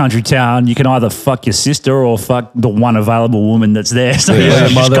you're in a country town, you can either fuck your sister or fuck the one available woman that's there. So you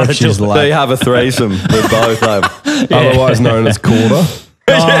just mother, gotta she's do it. They have a threesome with both. Otherwise known as quarter.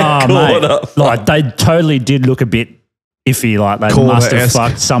 Oh, mate. quarter. Like, they totally did look a bit iffy. Like, they must have Quarter-esque.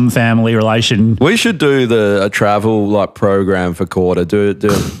 fucked some family relation. We should do a travel like program for quarter. Do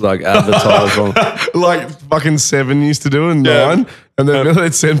like advertise on. Like fucking 7 used to do and Yeah. 9. And then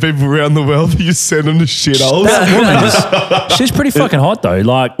they'd send people around the world. You send them to shitholes. That woman is, she's pretty fucking hot, though.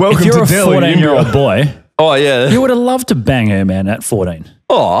 Like, Welcome if you're to a Delhi, 14-year-old India. boy, Oh yeah. you would have loved to bang her, man, at 14.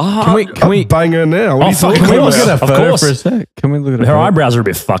 Oh, Can we Bang her now. What are you fuck, talking can we about? look at look at her a Of photo course. for a sec? Can we look at Her photo? eyebrows are a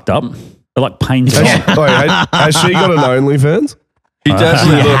bit fucked up. They're like painted on. Wait, has she got an OnlyFans? he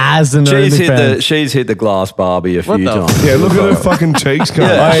definitely She has an OnlyFans. she's hit the glass Barbie a few the times. Yeah, look at her fucking cheeks. Come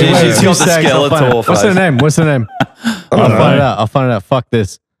Yeah, on. she- Wait, she's two got the secs, I'll find Skeletor it. What's her face. name? What's her name? I'll find it out. I'll find it out. Fuck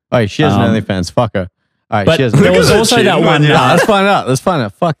this. Oh, wait, she has an OnlyFans. Fuck her. All right, But she has there an was at also that that chin one when you- Let's find out. Let's find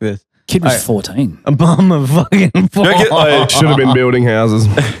out. Fuck this. kid was 14. I'm a fucking Should have been building houses.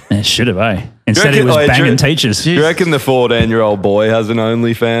 Yeah, should have, eh? Instead, he reckon- was do you- banging teachers. Do you reckon the 14-year-old boy has an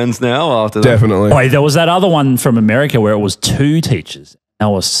OnlyFans now after that? Definitely. Oh, there was that other one from America where it was 2 teachers. They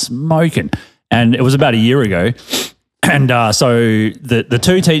were smoking. And it was about a year ago. And so the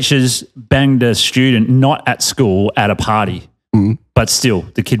 2 teachers banged a student not at school, at a party. But still,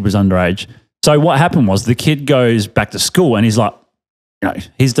 the kid was underage. So what happened was the kid goes back to school and he's like,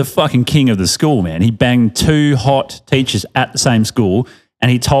 he's the fucking king of the school, man. He banged 2 hot teachers at the same school and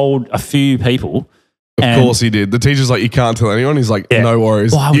he told a few people Of course he did. The teacher's like, you can't tell anyone. He's like, Yeah. no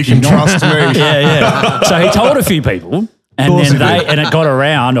worries. Why You would can you not? trust me. yeah. So he told a few people, and course then he did. it got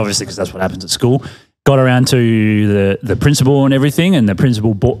around, obviously, because that's what happens at school. Got around to the principal and everything, and the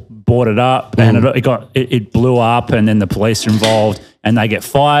principal brought it up, and it blew up, and then the police are involved, and they get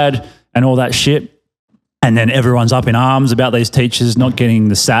fired and all that shit, and then everyone's up in arms about these teachers not getting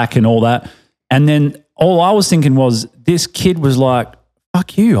the sack and all that, and then all I was thinking was, this kid was like,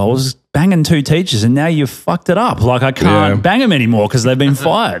 fuck you, I was banging 2 teachers and now you've fucked it up. Like, I can't bang them anymore because they've been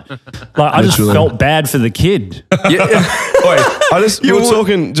fired. Like, I just felt bad for the kid. Wait, we were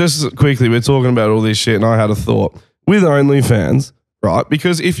talking, just quickly, we're talking about all this shit and I had a thought. With OnlyFans, right?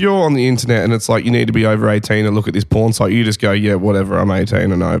 Because if you're on the internet and it's like you need to be over 18 and look at this porn site, you just go, yeah, whatever, I'm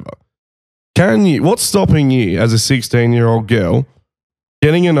 18 and over. What's stopping you as a 16-year-old girl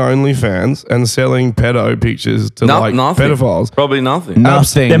getting an OnlyFans and selling pedo pictures to Nothing. pedophiles? Probably nothing.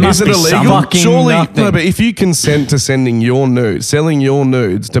 Nothing. There must Is it be illegal? something. Surely, nothing. no. But if you consent to selling your nudes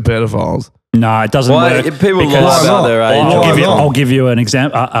to pedophiles, No, it doesn't Why work. people because- lie about their age? I'll give you an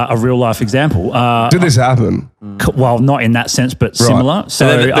example, a real life example. did this happen? Well, not in that sense, but similar. So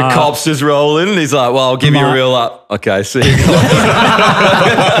And then the cops just roll in and he's like, well, I'll give you a real up. Okay, see you.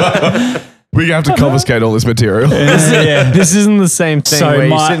 We have to confiscate all this material. This isn't the same thing where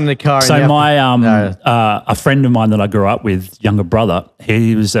you sit in the car. So and you have my a friend of mine that I grew up with, younger brother,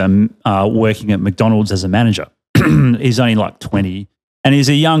 he was working at McDonald's as a manager. He's only like 20, and he's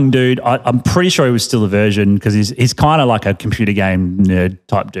a young dude. I'm pretty sure he was still a virgin because he's kind of like a computer game nerd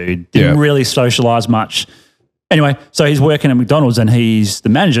type dude. Didn't really socialize much. Anyway, so he's working at McDonald's and he's the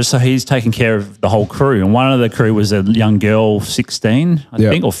manager, so he's taking care of the whole crew. And one of the crew was a young girl, 16, I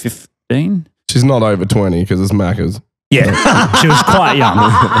think, or 15. She's not over 20 because it's Macca's. Yeah, she was quite young,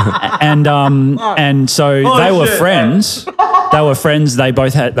 and so they were friends. They were friends. They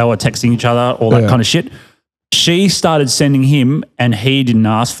were texting each other, all that kind of shit. She started sending him, and he didn't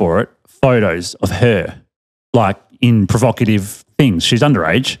ask for it, photos of her, like in provocative things. She's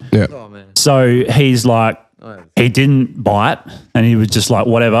underage. Yeah. So he's like, he didn't buy it, and he was just like,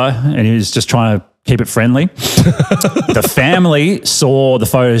 whatever, and he was just trying to keep it friendly. The family saw the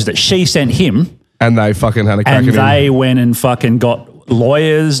photos that she sent him, And they fucking had a crack and at him. they went and fucking got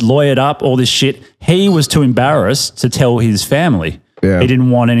lawyered up, all this shit. He was too embarrassed to tell his family. Yeah. He didn't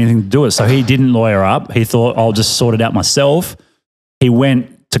want anything to do with it, so he didn't lawyer up. He thought, I'll just sort it out myself. He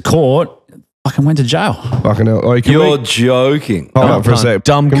went to court, fucking went to jail. Fucking hell. Oh, You're joking. hold on for a cunt. sec.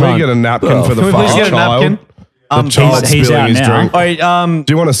 Dumb Can cunt. we get a napkin for the Can we please fucking get a child? napkin? The child's he's spilling out his now. drink. Wait,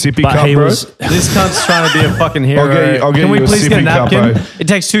 Do you want a sippy But cup, he bro? was, this cunt's trying to be a fucking hero. I'll get Can we you a please get a sippy cup, napkin? bro. It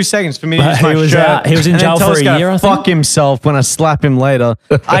takes 2 seconds for me to But use my he was shirt. out- he was in and then jail tell for this a guy year, to I think. fuck himself when I slap him later.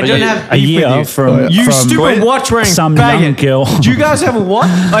 I don't have a beef year with you. from You from stupid watch wearing some faggot. young girl. Do you guys have a watch?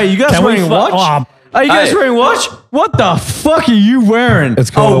 Are you guys Can we wearing a fu- watch? Oh, Are you guys Hey. wearing a watch? What the fuck are you wearing? It's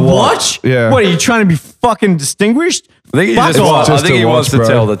called a watch. watch? Yeah. What, are you trying to be fucking distinguished? I think he Fuck just off. wants, I Just think a he wants watch, to bro.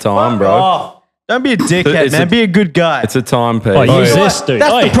 tell the time, bro. Oh, don't be a dickhead, It's man. a- Be a good guy. It's a timepiece. Oh, use yeah. this, dude.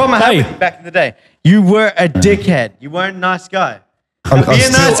 That's Oi, the problem I hey. had with you back in the day. You were a dickhead. You weren't a nice guy. I Be a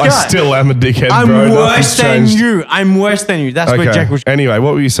nice guy. still am a dickhead, I'm bro. worse Nothing's than changed. you. I'm worse than you. That's what Jack was. Anyway,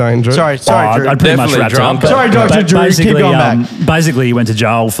 what were you saying, Drew? Sorry, Oh, Drew. I'd pretty much Definitely wrapped drunk. up. Sorry, Dr. But Drew. Keep Basically, going back. basically, he went to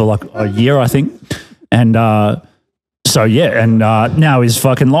jail for like a year, I think. And so, yeah, and now his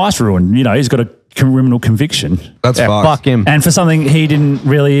fucking life's ruined. You know, he's got a criminal conviction. That's Yeah, fucked. fuck him. And for something he didn't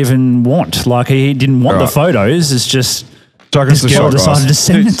really even want. Like, he didn't want the Right. photos. It's just Chuck us this the girl shot, decided to guys.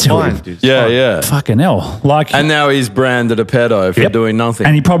 send it It's to fine, him. dude. It's Yeah, fine. yeah. Fucking hell. Like, And now he's branded a pedo for Yep. doing nothing.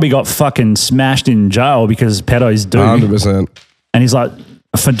 and he probably got fucking smashed in jail because pedos do. 100%. And he's like,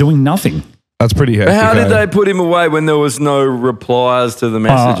 for doing nothing. That's pretty hefty. But how did eh? they put him away when there was no replies to the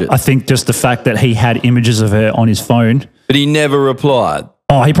messages? I think just the fact that he had images of her on his phone. But he never replied.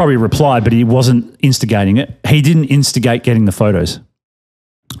 Oh, he probably replied, but he wasn't instigating it. He didn't instigate getting the photos.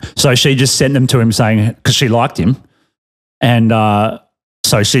 So she just sent them to him saying, because she liked him. And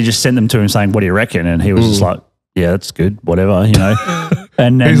so she just sent them to him saying, what do you reckon? And he was just like, yeah, that's good, whatever, you know.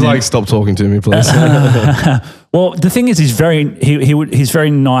 And He's then- like, stop talking to me, please. well, the thing is, he's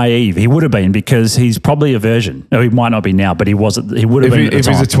very naive. He would have been because he's probably a virgin. No, he might not be now, but he wasn't. He would have been. If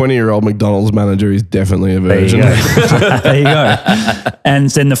he's a 20-year-old McDonald's manager, he's definitely a there you virgin. go. There you go. And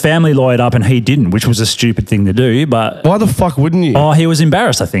then the family lawyered up, and he didn't, which was a stupid thing to do. But Why the fuck wouldn't you? he was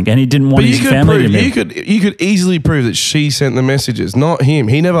embarrassed, I think, and he didn't want But his you could family prove, to you could easily prove that she sent the messages, not him.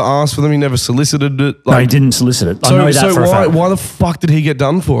 He never asked for them. He never solicited it. No, he didn't solicit it. I know that for a why fact. the fuck did he get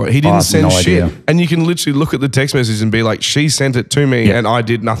done for it? He I didn't have send no shit. idea. And you can literally look at the text message and be like, she sent it to me and I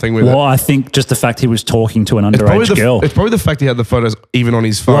did nothing with Well, it. I think just the fact he was talking to an It's probably, underage girl. it's probably the fact he had the photos even on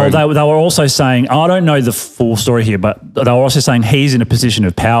his Well, phone. they were also saying, I don't know the full story here, but they were also saying he's in a position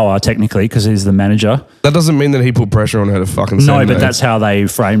of power technically because he's the manager. That doesn't mean that he put pressure on her to fucking send No, but it. that's how they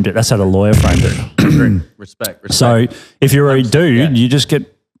framed it. That's how the lawyer framed it. Respect. So if you're a dude, you just get,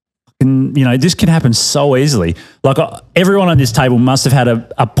 this can happen so easily. Like everyone on this table must have had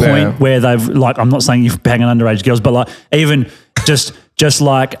a point where they've like, I'm not saying you're banging underage girls, but like even just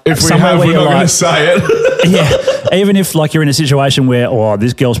like if we somewhere have, where we're you're not going like, to say it. yeah, even if like you're in a situation where, oh,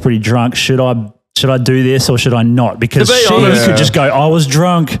 this girl's pretty drunk, should I do this or should I not? Because To be she honest- could just go, I was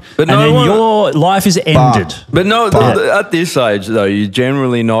drunk, But and no then one- your life is ended. But no, at this age though, you're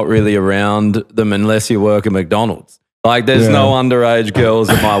generally not really around them unless you work at McDonald's. Like there's no underage girls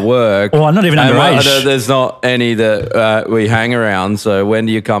at my work. Well, not even And underage. There's not any that we hang around. So when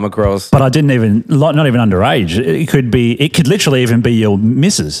do you come across? But I didn't even, not even underage. It could literally even be your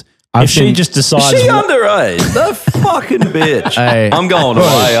missus. I If she think- just Is decides, she underage? The fucking bitch. Hey. I'm going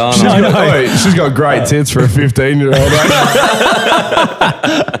away, aren't She's I? got, she's got great tits for a 15-year-old.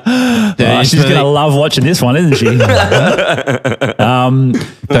 she's going to love watching this one, isn't she?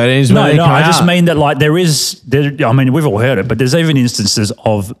 13's No, I just mean that like I mean, we've all heard it, but there's even instances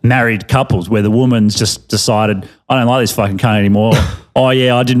of married couples where the woman's just decided, I don't like this fucking cunt anymore. Oh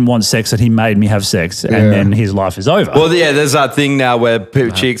yeah, I didn't want sex and he made me have sex, and then his life is over. Well, yeah, there's that thing now where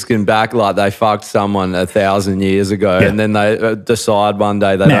chicks can back like they fucked someone 1,000 years ago, and then they decide one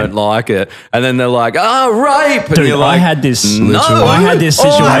day they don't like it, and then they're like, rape, and Dude, you're like, I had this no. I had this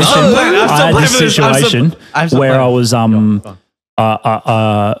situation. no. I had this situation where I was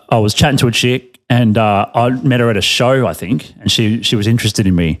I was chatting to a chick and I met her at a show, I think, and she was interested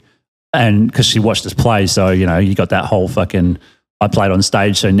in me, and because she watched us play, so you got that whole fucking I played on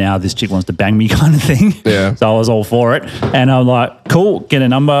stage, so now this chick wants to bang me kind of thing. Yeah. So I was all for it, and I'm like, cool, get a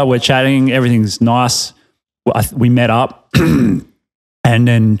number, we're chatting, everything's nice. We met up, and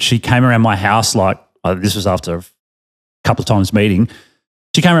then she came around my house like this was after a couple of times meeting.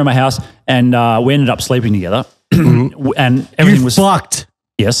 She came around my house, and we ended up sleeping together, and everything was fucked.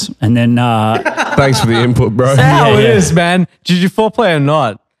 yes. And then Thanks for the input, bro. How it yeah. is, man. Did you foreplay or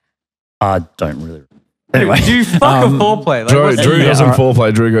not? I don't really. Anyway, Do you fuck or foreplay? Like, Drew, what's Drew the- doesn't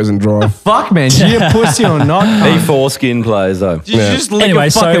foreplay, Drew goes and drive. Fuck, man. Did you get pussy or not? He cunt? foreskin plays though. Did you just lick Anyway,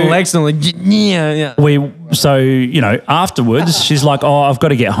 your fucking so- legs and like, yeah. afterwards she's like, oh, I've got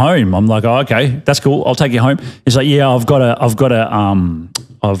to get home. I'm like, oh, okay, that's cool, I'll take you home. He's like, yeah, I've got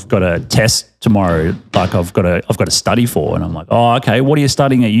a test tomorrow, like I've got to study for. And I'm like, oh, okay, what are you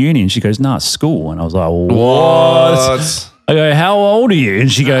studying at uni? And she goes, nah, school. And I was like, what? I go, how old are you?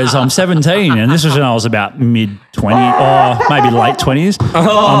 And she goes, I'm 17. And this was when I was about mid-20s, or maybe late 20s.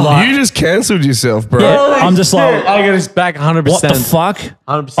 I'm like, You just cancelled yourself, bro. I'm just like, I got his back 100%. what the fuck?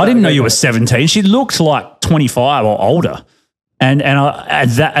 100%. I didn't know you were 17. She looked like 25 or older. And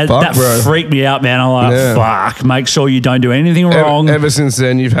that bro. freaked me out, man. I'm like, Yeah. fuck, make sure you don't do anything wrong. Ever since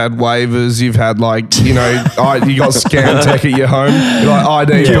then, you've had waivers. You've had you got scan tech at your home. You're like,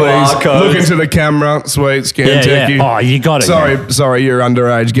 ID, QR please. code. Look into the camera. Sweet, scan yeah, tech yeah. you. Oh, you got it. man. Sorry, you're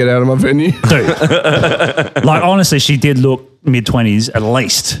underage. Get out of my venue. Dude. Like, honestly, she did look mid-20s at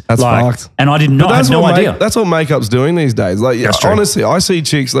least. That's like, fucked. And I did not, I had no idea. That's what makeup's doing these days. Like, That's true. honestly, I see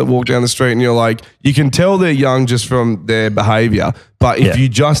chicks that walk down the street and you're like, you can tell they're young just from their behavior. But if you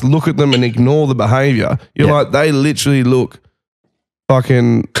just look at them and ignore the behavior, you're like, they literally look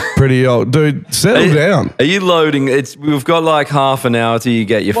fucking pretty old. Dude, settle down. Are you loading? We've got like half an hour till you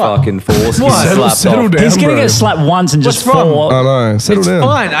get your fucking foreskin slapped Settle off. down, He's going to bro. get slapped once and just What's wrong? fall. I know. Settle It's down.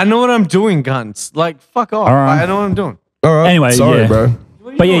 fine. I know what I'm doing, cunts. Like, fuck off. All right. I know what I'm doing. All right. Anyway, sorry, yeah. bro.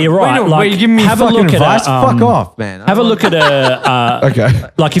 But yeah, you're right. Wait, you giving me have a fucking look advice? at Fuck off, man. Have a look at Okay.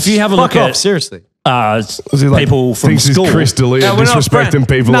 like if you have a Fuck look off, at seriously. Was he like, people from thinks school. he's Chris D'Elia No, we're not disrespecting friends.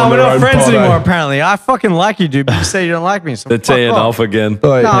 people No, on we're their not own friends pod, anymore, eh? apparently. I fucking like you, dude, but you say you don't like me. So They're fuck teeing off. off again.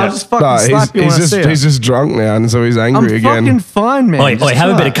 Wait, No, I'll just fucking slap you when I see it. he's just drunk now, and so he's angry I'm again. fucking fine, man. Wait, Just have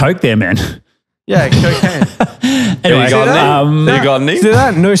a chill bit of out. coke there, man. Yeah, cocaine. Anyway, you got any? You got any? See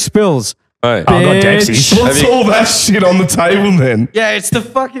that? No spills. Right. I got Bitch. Dexies. What's all that shit on the table then? Yeah, it's the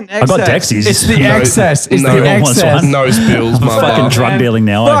fucking excess. got Dexies. It's the No, excess. It's no, the no, excess. No spills, my fucking bar. drug dealing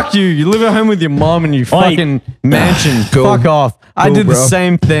now. Fuck you. You live at home with your mom and you fucking mansion. Cool. Fuck off. I Cool, did the bro.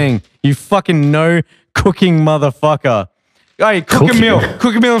 same thing. You fucking no cooking motherfucker. Hey, cook Cooking? a meal.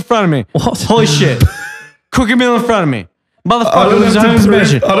 Cook a meal in front of me. What? Holy shit. Cook a meal in front of me. I Motherfucker don't lives at have home to with prove-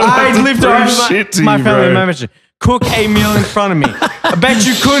 mansion. I don't have to lived prove at home shit with to my you, family bro. mansion. Cook a meal in front of me. I bet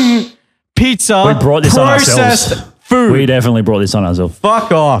you couldn't. Pizza. We brought this on processed ourselves. food. We definitely brought this on ourselves.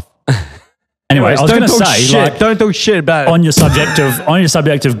 Fuck off. Anyway, I was going to Don't talk say, shit. like, Don't talk shit about it. on your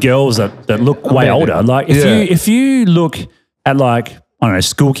subject of girls that look way man. older. Like if you look at like I don't know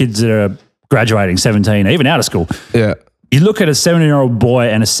school kids that are graduating 17, even out of school, Yeah. you look at a 17-year-old boy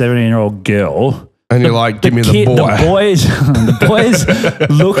and a 17-year-old girl. And you're like, give me the boy. The boys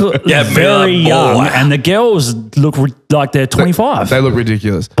look very young, and the girls look like they're 25. They look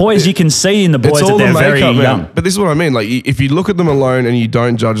ridiculous. Boys, you can see in the boys It's that all they're the very makeup, man. young. But this is what I mean. Like, if you look at them alone and you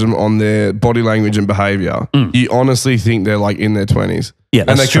don't judge them on their body language and behavior, you honestly think they're like in their 20s. Yeah, and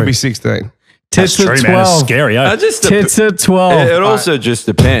that's they true. could be 16. That's Tits true, at man. It's 12. scary. Eh? Tits at 12. It also just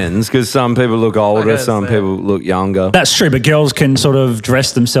depends because some people look older, gotta some say. people look younger. That's true, but girls can sort of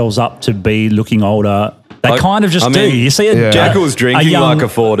dress themselves up to be looking older. They Like, kind of just I do. mean, You see a Yeah. Jekyll's drinking young- like a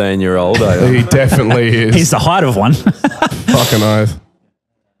 14-year-old. Eh? He definitely is. He's the height of one. fucking oath.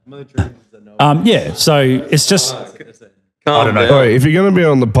 Yeah, so it's just Calm down. Hey, if you're going to be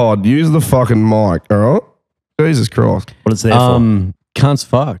on the pod, use the fucking mic, all right? Jesus Christ. what it's there for. Cunt's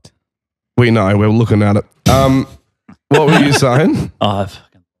fucked. We know. We're looking at it. What were you saying? Oh, I've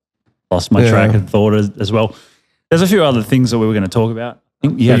fucking lost my Yeah. track of thought as well. There's a few other things that we were going to talk about. I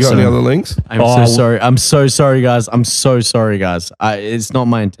think You had got some- any other links? I'm Oh, so sorry. I'm so sorry, guys. I'm so sorry, guys. It's not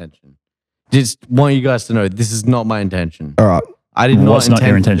my intention. Just want you guys to know this is not my intention. All right. I did not What's not intend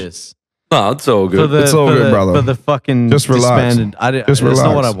your for intention? this. No, it's all It's all for good, brother. For the fucking Just relax. disbanded. Just It's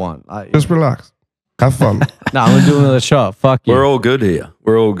not what I relax. want. Just relax. Have fun. No, I'm gonna do another shot. Fuck you. We're all good here.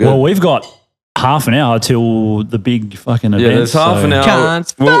 We're all good. Well, we've got half an hour till the big fucking event. yeah, there's half an hour.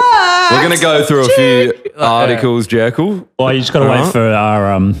 Can't We're going to go through a few articles, Jekyll. Well, you just got to wait Alright. for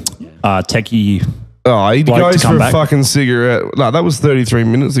our techie. Oh, he Bloke to goes come for back. a fucking cigarette. No, that was 33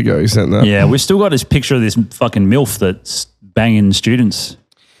 minutes ago he sent that. Yeah, we've still got this picture of this fucking MILF that's banging students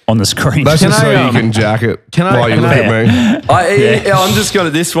on the screen. That's just Can so I, you can jack it can I- while you can look I- at me. I'm just going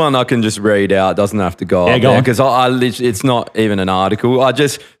to, this one I can just read out. It doesn't have to go Yeah, up go there on. because I literally, it's not even an article. I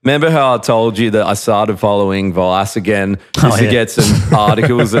just, remember how I told you that I started following Vice again just to yeah. get some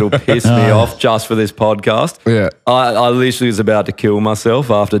articles that'll piss me off just for this podcast. Yeah. I literally was about to kill myself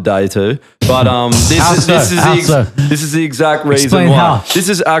after day 2. But How so? this is the exact reason Explain why. how. This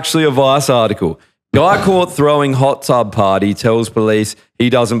is actually a Vice article. Guy caught throwing hot tub party tells police he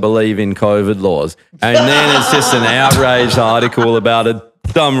doesn't believe in COVID laws. And then it's just an outraged article about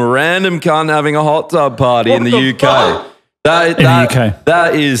some random cunt having a hot tub party in the UK. the UK.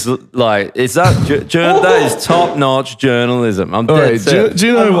 That is like, that is top-notch journalism. I'm dead Wait, set. do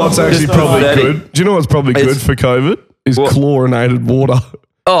you know what's actually Just probably pathetic. good? Do you know what's probably good It's- for COVID? Is What? chlorinated water.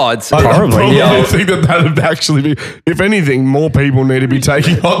 Oh, it's I Probably, probably yeah. think that would actually be, if anything, more people need to be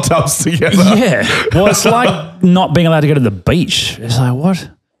taking hot tubs together. Yeah. Well, it's like not being allowed to go to the beach. It's like,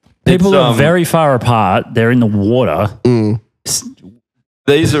 what? People are very far apart. They're in the water.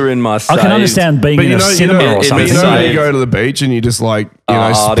 These are in my I saved. can understand being But in you a know, cinema or it something. means when you saved. go to the beach and you just like,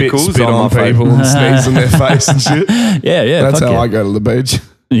 Articles spit on on my people and sneeze in their face and shit. Yeah, yeah. That's fuck how yeah. I go to the beach.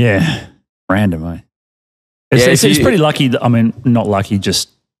 Yeah. Random, mate. It's, Yeah, it's, if it's you- pretty lucky. That, I mean, not lucky, just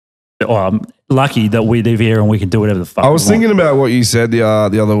lucky that we live here and we can do whatever the fuck I was we want. thinking about what you said the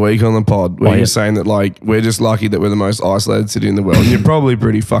other week on the pod, where Oh, you yeah. were saying that like we're just lucky that we're the most isolated city in the world. And you're probably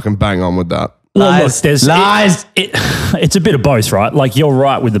pretty fucking bang on with that. Well, look, Lies. there's Lies. It's a bit of both, right? Like you're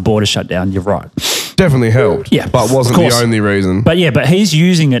right with the border shutdown. You're right. Definitely helped, Yeah, but wasn't of the course. only reason. But yeah, but he's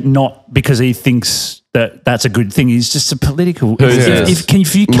using it not because he thinks that that's a good thing. He's just a political. Who's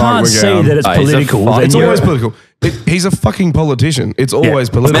If you Mark can't see McGowan. that it's Oh, he's a political, fuck- then It's you're- always political. He's a fucking politician. It's always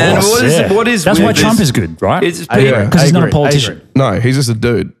political. Man, Yes, what is yeah. what is That's with why Trump this- is good, right? It's Yeah. Because he's not a agree. politician. No, he's just a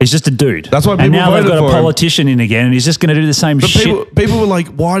dude. He's just a dude. That's why And people now they've voted got a for him. politician in again, and he's just going to do the same But shit. people were like,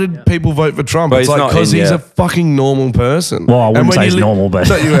 why did people vote for Trump? But It's he's like, not because in he's yet. a fucking normal person. Well, I wouldn't And when say you he's normal, but-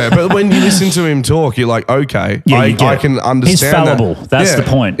 No, yeah, but when you listen to him talk, you're like, okay, Yeah, you get I it. can understand He's fallible. that. That's Yeah, the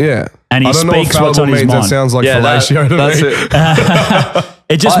point. Yeah. And he I don't know speaks what what's on fallible his means. mind. That sounds like fellatio to that's me. it.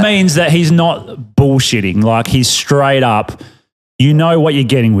 It just means that he's not bullshitting. Like he's straight up. You know what you're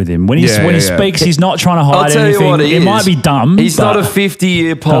getting with him. When he Yeah, when he yeah, yeah. speaks, he's not trying to I'll hide tell you anything. what he It is. might be dumb. He's not but a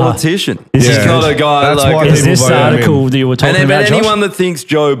 50-year politician. This He's is not good. a guy That's like. why is people this vote him article in. that you were talking And about, Josh? anyone that thinks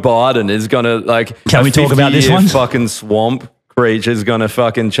Joe Biden is gonna like, Can a we talk about this 50-year one? Fucking swamp creature is gonna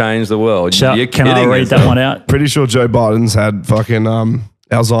fucking change the world. You're Can I kidding, read isn't that it? one out? Pretty sure Joe Biden's had fucking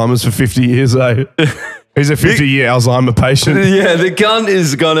Alzheimer's for 50 years, eh? He's a 50-year Alzheimer patient. Yeah, the gun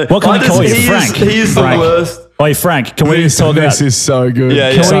is gonna. What can we call you? He Frank? Is, he is Frank. the worst. Oi, Frank, can we This, talk about? this is so good.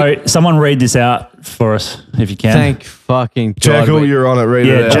 Yeah, yeah. So someone read this out for us if you can. Thank fucking God. Jackal, Wait, you're on it. Read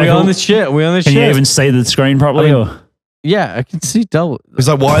Yeah, it out. Jack- we on the shit. We on the Can shit. you even see the screen properly? I mean- or? Yeah, I can see double. It's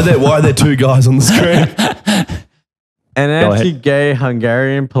like, why are there two guys on the screen? An Go ahead. anti-gay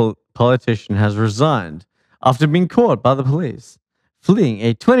Hungarian politician has resigned after being caught by the police fleeing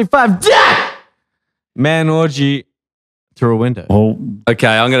a 25-man orgy through a window. Well, Okay,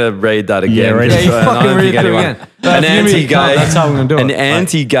 I'm going to read that again. Yeah, read it. just Yeah, so you I fucking don't read think it through anyone- again. An If you really anti-gay, can't, that's how we're gonna do it. an Like-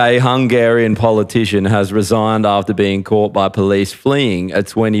 anti-gay Hungarian politician has resigned after being caught by police fleeing a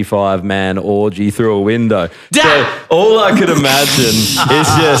 25-man orgy through a window. So all I could imagine is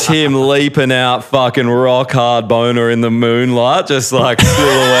just him leaping out, fucking rock hard boner in the moonlight, just like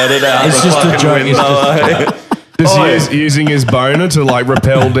silhouetted out It's the just a fucking joke, it's window. Just using his boner to like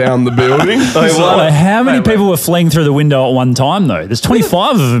rappel down the building. how many people were fleeing through the window at one time, though? There's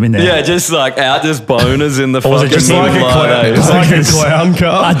 25 of them in there. Yeah, just like out, just boners in the Or was it fucking just It's like a moonlight, clown. eh? It's like a It's clown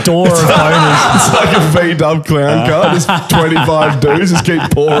car. A door of boners. It's like a V-dub clown car. Just 25 dudes just keep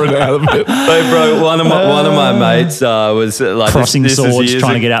pouring out of it. Hey, bro, one of my mates was like Crossing this is swords, years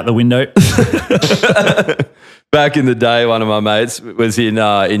trying to ago. get out the window. Back in the day, one of my mates was in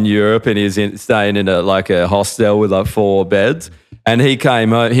Europe, and he was staying in a hostel with like 4 beds. And he came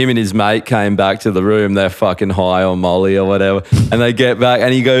home, him and his mate came back to the room. They're fucking high on Molly or whatever. And they get back,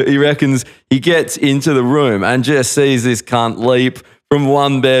 and he reckons he gets into the room and just sees this cunt leap from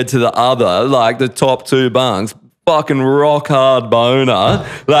one bed to the other, like the top 2 bunks. Fucking rock hard boner,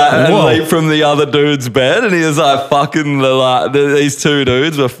 like, and Whoa. leap from the other dude's bed, and he was like fucking these 2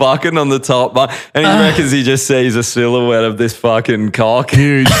 dudes were fucking on the top bunk, and he reckons he just sees a silhouette of this fucking cock,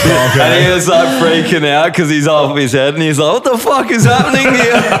 Huge cock, and he was like freaking out because he's off his head, and he's like, "What the fuck is happening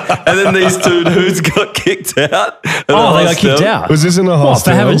here?" And then these 2 dudes got kicked out. Oh, they got kicked out. Was this in a What, for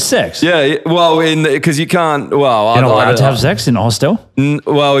hostel? having sex? Yeah, well, because you can't. Well, You're not allowed to have sex in a hostel?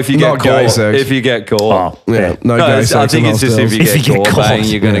 Well, if you Not get gay caught, sex. if you get caught. Oh, Yeah, no No, gay it's- sex I think in it's just if hostels. you If get you get caught, caught, bang,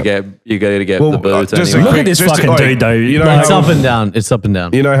 you're gonna get the boot. just a anyway. Look at this Just- fucking oi, dude, though. you know Like, It's how- up and down. It's up and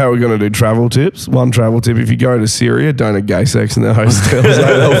down. You know how we're going to do travel tips? One travel tip: if you go to Syria, don't have gay sex in their hostels.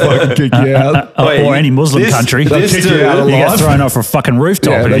 They'll fucking kick you out. Wait, or any Muslim this- country. They'll this kick you dude- out of You get life. thrown off a fucking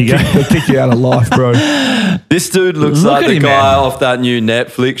rooftop Yeah, if they you go. kick you out of life, bro. This dude looks Look like at the him, guy man. off that new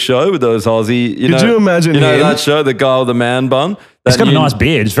Netflix show with those Aussie. Could you imagine You know him? that show, the guy with the man bun. He's got a new- nice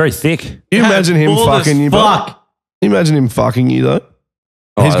beard. It's very thick. You imagine him Bald as fucking you, bro. fuck. You imagine him fucking you though.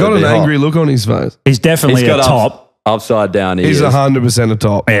 Oh, He's got that'd an be hot. angry look on his face. He's definitely He's got a top. upside down ears. He's 100% a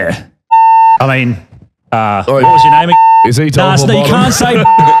top. Yeah. I mean, what Oi. was your name? Is he Nah, top or you bottom?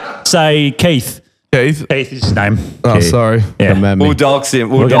 can't say Keith. Keith? Keith is his name. Oh, sorry. Yeah. Come at me. We'll dox him.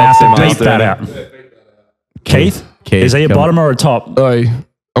 We'll We're going to dox him have to beep after. that out. Keith? Keith, Is he a come bottom or a top? Oi,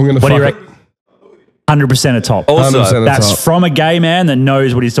 I'm going to What do you fuck reckon? 100% a top. 100% a That's top. from a gay man that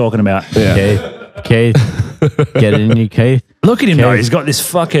knows what he's talking about. Yeah. Keith. Get it in you, Keith. Look at him though. He's got this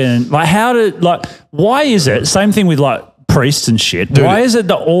fucking why is it? Same thing with like priests and shit. Why is it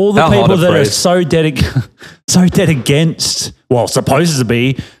that all the How hot people a that priest? are so dead against, well, supposed to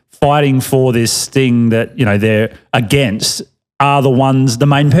be fighting for this thing that, you know, they're against are the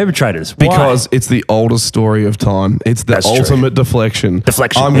main perpetrators? Why? Because it's the oldest story of time. It's the That's true. ultimate deflection.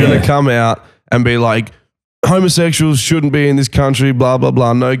 Deflection, I'm going yeah. to come out and be like, homosexuals shouldn't be in this country, blah, blah,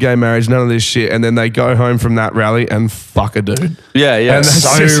 blah, no gay marriage, none of this shit. And then they go home from that rally and fuck a dude. Yeah, yeah. And that's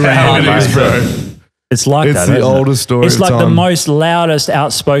So just how it random, is, bro. It's like It's that. the isn't it? oldest story It's of like the time. most loudest,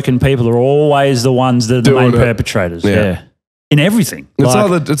 outspoken people are always the ones that are the Doing main it. perpetrators. Yeah. Yeah. In everything.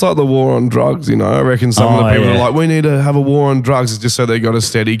 It's like the war on drugs, you know. I reckon some of Oh, the people yeah. are like, we need to have a war on drugs. It's just so they got a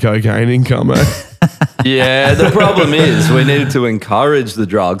steady cocaine income. Eh? Yeah, the problem is we need to encourage the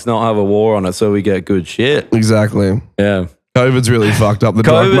drugs, not have a war on it so we get good shit. Exactly. Yeah. COVID's really fucked up the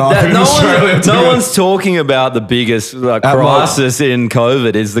drug COVID, market in Australia. no one's talking about the biggest crisis in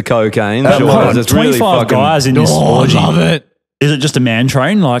COVID is the cocaine Hold on, shortage. It's really 25 fucking. guys in this orgy. it. Is it just a man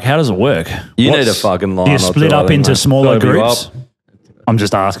train? Like, how does it work? You need a fucking line. Do you or split two, I up think, into mate. smaller Sober you groups? up. I'm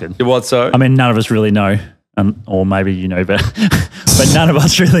just asking. What, so? I mean, none of us really know. Or maybe you know better. But none of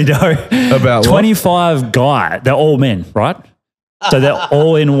us really know. About what? 25 they're all men, right? So they're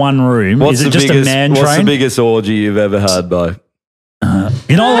all in one room. Is it just a man What's the train? biggest orgy you've ever had, Bo?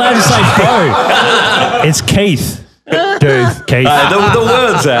 You're not allowed to say Bo. It's Keith. Keith. Keith. The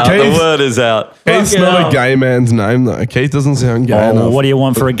word's out. The Keith. word is out. Keith's not a gay man's name, though. Keith doesn't sound gay Oh, enough. what do you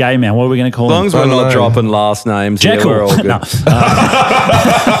want for a gay man? What are we going to call As long him? as we're I don't not know. dropping last names, Jekyll. yeah, we're all good. No.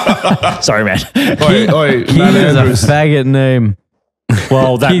 Sorry, man. Oi, Keith Matt is a Andrews. faggot name.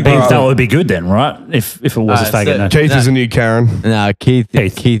 Well, Keith. that would be good then, right? If it was a Alright, faggot so- name. Keith is a new Karen. No, Keith.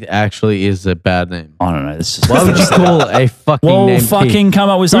 Keith. Keith actually is a bad name. I don't know. It's just Why would you call a fucking well, name fucking Keith? come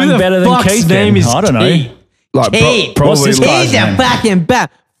up with Who something the better than fuck's Keith. name then? is I don't know. Keith? Like, Keith. probably What's this like- guy's He's a name? fucking bad.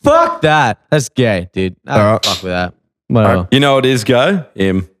 Fuck that. That's gay, dude. I don't Alright. fuck with that. Whatever. You know what is go?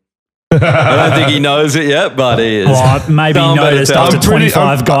 Him. I don't think he knows it yet, but he is. Well, maybe Tom better noticed tell after him.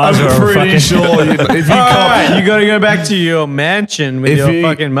 25 guys I'm who are pretty fucking... sure if you All right, cop, you got to go back to your mansion with If your you-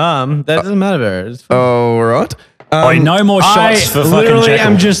 fucking mum. That doesn't matter. It's fine. all right. Oi, no more shots for fucking literally Jekyll.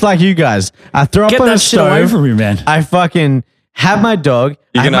 am just like you guys. I throw Get up on that a shit away stove. from me, man. I fucking have my dog.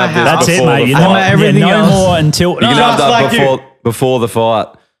 You I can have have my this house. That's it, before mate. the You fight. know, Everything no else. more until... You can No. have that like you. before the fight.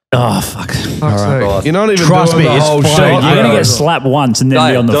 Oh, fuck. God. You're not even Trust doing me, the it's whole fine. shot. You're going to bro. get slapped once and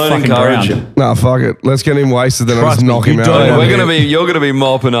then be on the Don't fucking encourage ground. him. Nah, fuck it. Let's get him wasted, then I'll Trust just me, knock you him out. don't- One You're hit. gonna be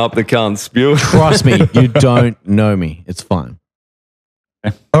mopping up the cunt spew. Trust me, you don't know me. It's fine.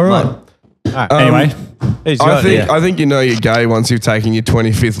 All right. Anyway, I think you know you're gay once you've taken your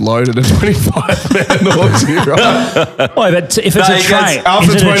 25th load at a 25-man orgy, right? oh, but if it's No, a he train, gets- After,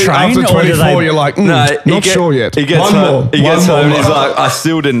 is it a 20, train after or do 24, they... you're like, He sure yet. He gets One home. more. He gets One home. more. And he's like, I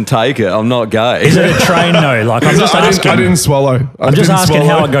still didn't take it. I'm not gay. Is it a train though? Like, I'm just asking. I didn't swallow. I'm just asking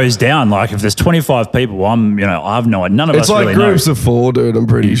how it goes down. Like, if there's 25 people, I have no idea. None of It's us like really groups know. of 4, dude. I'm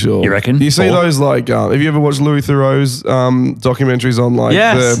pretty sure. You reckon? You see 4? those like? Have you ever watched Louis Theroux's documentaries on like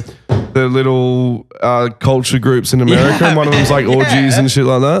Yes. the little culture groups in America? And one of them's like orgies and shit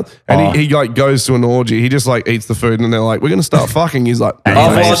like that. And he like goes to an orgy. He just like eats the food, and they're like, "We're gonna start fucking." He's like, And I've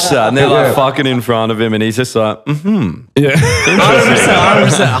Anyways. watched that, and they're Yeah. like fucking in front of him, and he's just like, "Yeah."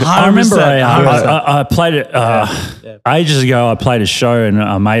 100%. I remember I played it ages ago. I played a show and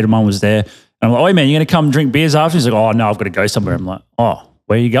a mate of mine was there. And I'm like, "Oh, man, you going to come drink beers after?" He's like, "Oh, no, I've got to go somewhere." I'm like, "Oh,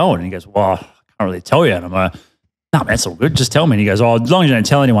 where are you going?" And he goes, "Well, I can't really tell you." And I'm like, "No, man, it's all good. Just tell me." And he goes, "Oh, as long as you don't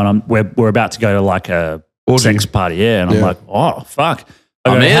tell anyone, we're about to go to like a Orgy. sex party." Yeah. And I'm Yeah. like, "Oh, fuck." I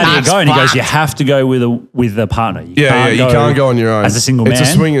go, I'm in. "How do you That's go?" And he goes, fucked. "You have to go with a partner. You Yeah, you can't go on your own as a single It's man."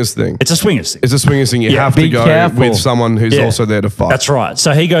 a swingers thing. It's a swingers thing. It's a swingers thing. You Yeah, have to be go careful. with someone who's Yeah. also there to fuck. That's right.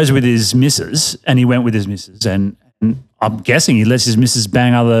 So he goes with his missus, and he went with his missus, and I'm guessing he lets his missus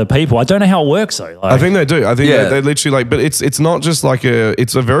bang other people. I don't know how it works though. Like, I think they do. I think Yeah. they literally like, but it's not just like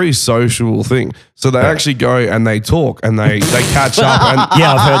it's a very social thing. So they actually go and they talk and they catch up. And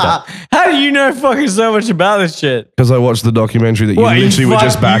yeah, I've heard that. How do you know fucking so much about this shit? because I watched the documentary that you What, you literally were fuck-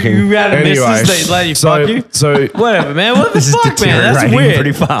 just backing. you had a missus that let you so, fuck you? So Whatever, man. What the This is fuck, man? That's deteriorating weird.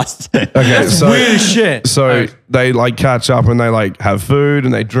 pretty fast. okay, That's so weird as shit. so they like catch up and they like have food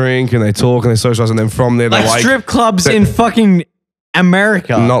and they drink and they talk and they socialize and then from there they Like like strip clubs in fucking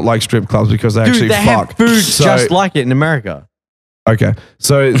America. not like strip clubs because they Dude, actually they fuck have food So- just like it in America. Okay.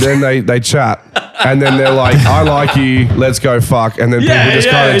 So then they chat and then they're like, I like you, let's go fuck. And then people just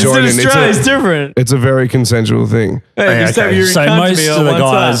kind of It's join in in. Australia, it's different. It's a very consensual thing. Hey, except you're So in country most on of the one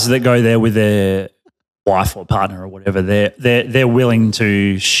guys side. that go there with their wife or partner or whatever, they're willing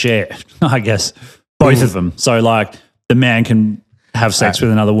to share, I guess, both of them. So like the man can have sex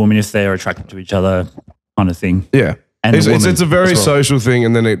with another woman if they're attracted to each other, kind of thing. Yeah. And It's, the it's, woman it's a very as well. social thing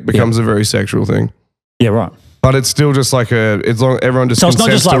and then it becomes a very sexual thing. Yeah, right. But it's still just like everyone just So it's not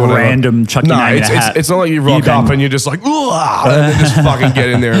consents just like to whatever. random chuck your No, name in a it's hat. it's not like you rock bang. up and you're just like, "Ooh," and then just fucking get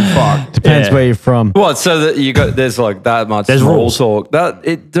in there and fuck. Depends Yeah. where you're from. What? So that there's like that much There's small rules. talk. That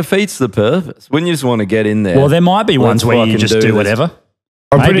it defeats the purpose. When you just want to get in there. Well, there might be ones Let's where you fucking just do do this. whatever.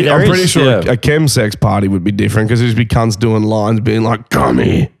 I'm Maybe pretty, there I'm is. pretty sure Yeah. a chemsex party would be different because it'd just be cunts doing lines being like, "Come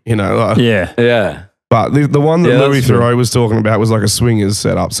here," you know. Like, Yeah. Yeah. But the one that Yeah, Louis that's true. Theroux was talking about was like a swingers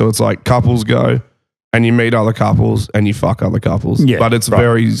setup. So it's like couples go and you meet other couples and you fuck other couples. Yeah, but it's right.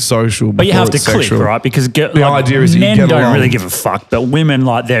 very social. But you before have to it's click, sexual. right? Because The idea is that you men get don't along. really give a fuck, but women,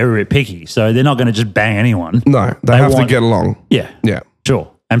 like, they're a bit picky. So they're not going to just bang anyone. No, they have to get along. Yeah, Yeah, sure.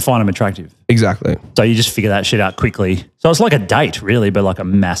 And find them attractive. exactly. So you just figure that shit out quickly. So it's like a date, really, but like a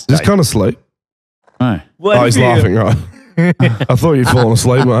mass Just date. kind of sleep. No. What Oh, if he's you- laughing, right? I thought you'd fallen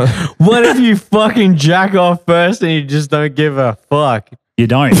asleep, mate. What if you fucking jack off first and you just don't give a fuck? You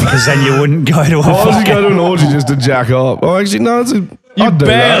don't, because then you wouldn't go to a Why would you fucking... go to an orgy just to jack up? Oh, actually, no, it's a. I'd do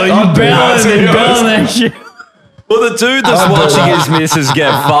that. You I'd do bail that, to and be then honest. bail that shit. Well, the dude that's watching his missus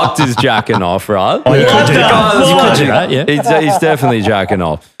get fucked is jacking off, right? Oh, you could do The guy that. that's You could watching- do that, yeah. He's definitely jacking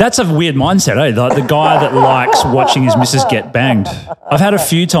off. That's a weird mindset, eh? The guy that likes watching his missus get banged. I've had a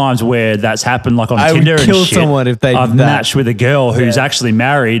few times where that's happened, like on I would Tinder and kill shit. someone if they I've did that. matched with a girl who's actually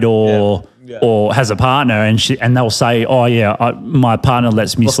married or has a partner, and they'll say, "Oh yeah, my partner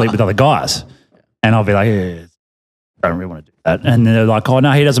lets me sleep with other guys," and I'll be like, "Yeah, I don't really want to do that." And they're like, "Oh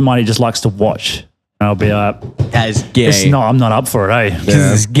no, he doesn't mind. He just likes to watch." And I'll be like, That is gay. "It's not. I'm not up for it, eh?" This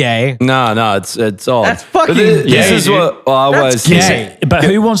is gay. No, it's odd. That's fucking This gay, is dude. what I always gay. But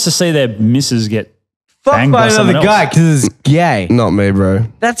who wants to see their missus get Fuck banged by by someone another else? guy because it's gay. Not me, bro.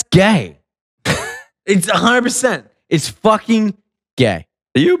 That's gay. It's 100%. It's fucking gay.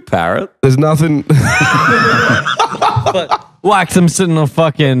 Are you a parrot? There's nothing. Wax him sitting on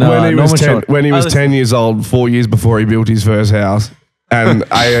fucking when he was, normal 10, shot. when he was 10 years old, 4 years before he built his first house, and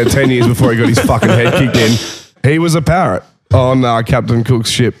 10 years before he got his fucking head kicked in, he was a parrot on Captain Cook's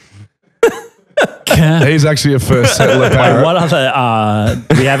ship. He's actually a first settler parrot. What other?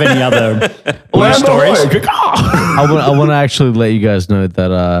 Do we have any other news stories? I want to actually let you guys know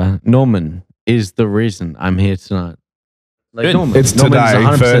that Norman is the reason I'm here tonight. Like Norman. It's Norman's today,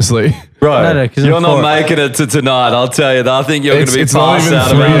 100%. firstly. Bro, No, 'cause you're I'm not for it. making it to tonight. I'll tell you that. I think you're going to be It's not passed even out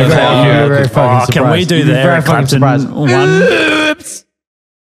 3 around the o'clock town. yet. You're very fucking Oh, can we surprised. do You're the very Eric fucking Clapton surprised. one?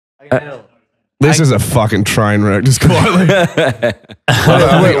 This is a fucking train wreck, just quietly.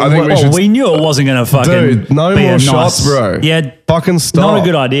 I think we Well, should. we knew it wasn't going to fucking Dude, no be more a shots, nice, bro. Yeah, Fucking stop. not a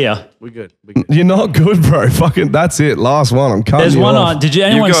good idea. We're good. You're not good, bro. Fucking, that's it. Last one. I'm cutting There's you one. off. Did you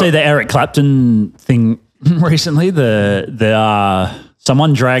anyone You've got- see the Eric Clapton thing recently? The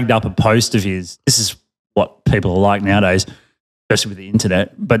someone dragged up a post of his. This is what people are like nowadays, especially with the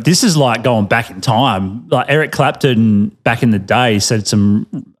internet. But this is like going back in time. Like Eric Clapton back in the day said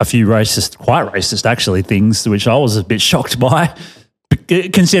a few racist, quite racist actually things, which I was a bit shocked by,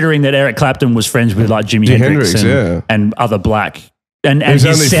 considering that Eric Clapton was friends with like Jimi Hendrix Hendrix, and other black. And was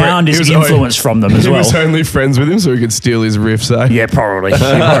only his sound he is was influenced from them as He well. was only friends with him so he could steal his riffs, eh? Yeah, probably.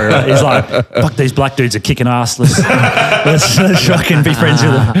 He's like, fuck, these black dudes are kicking ass. Let's fucking be friends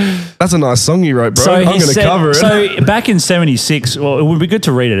with them. That's a nice song you wrote, bro. So I'm he going to said, cover it. so back in 76, well, it would be good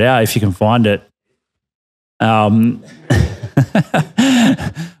to read it out if you can find it.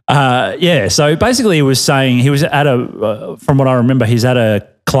 Yeah, so basically he was saying he was at from what I remember, he's at a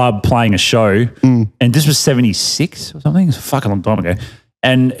club playing a show, and this was 76 or something. It's a fucking long time ago.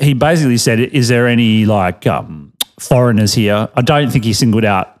 And he basically said, is there any like foreigners here? I don't think he singled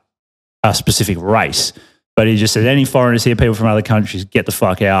out a specific race, but he just said, any foreigners here, people from other countries, get the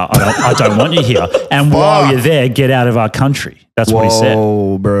fuck out. I don't want you here. And while you're there, get out of our country. That's what he said.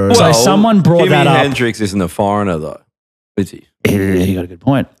 Whoa, bro. So someone brought Jimi that up. Hendrix isn't a foreigner, though, is he? He got a good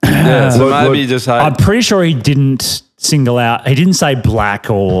point. Yeah, so Look, maybe look, just I'm pretty sure he didn't single out. He didn't say black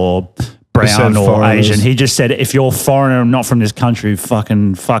or brown said or foreigners. Asian. He just said, if you're a foreigner not from this country,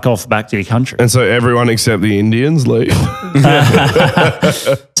 fucking fuck off back to your country. And so everyone except the Indians leave.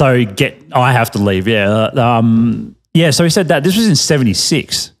 So I have to leave. Yeah. Yeah. So he said that this was in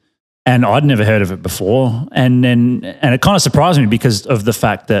 76 and I'd never heard of it before. And it kind of surprised me because of the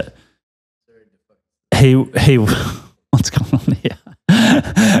fact that he what's going on here?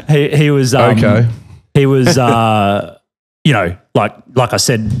 He was, Okay. he was, you know, like I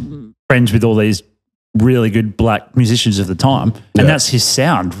said, friends with all these really good black musicians of the time. And that's his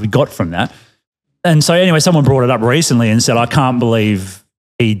sound we got from that. And so anyway, someone brought it up recently and said, I can't believe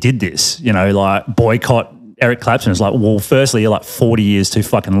he did this, you know, like boycott Eric Clapton. It's like, well, firstly, you're like 40 years too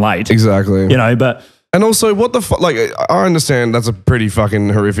fucking late, Exactly. you know, but And also, what the fuck? Like, I understand that's a pretty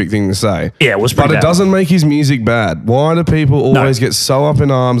fucking horrific thing to say. yeah, it was But pretty it bad. doesn't make his music bad. Why do people always get so up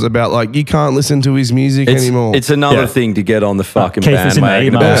in arms about, like, you can't listen to his music anymore? It's another Yeah. thing to get on the fucking Keith is in the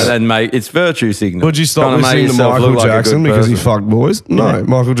bandwagon emails. about and make it's virtue signal. Would you stop Trying to make listening to yourself Michael look like a good Jackson because he person. fucked boys? No,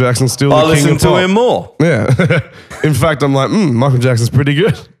 Michael Jackson's still I the king listen of to pop. him more. Yeah. In fact, I'm like, Michael Jackson's pretty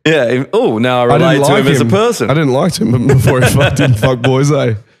good. Yeah. Oh, now I I relate didn't to like him as a person. I didn't like him before he didn't fuck boys,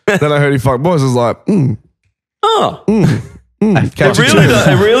 eh? Then I heard he fucked boys. I was like, Oh, catch a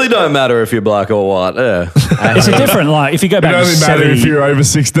it really don't matter if you're black or white. Yeah. It's a different, like, if you go It back to only matter 70, if you're over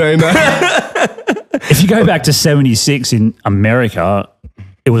 16. Eh? if you go back to 76 in America,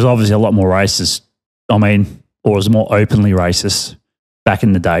 it was obviously a lot more racist. I mean, or it was more openly racist back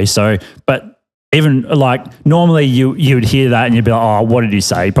in the day. So, but even like normally you would hear that and you'd be like, oh, what did he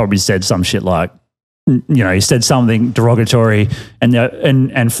say? He probably said some shit like, you know, he said something derogatory,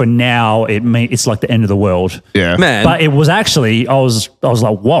 and for now it's like the end of the world. Yeah. Man, But it was actually I was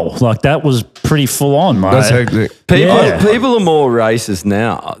like, whoa, like that was pretty full on. Like, That's hectic. people are more racist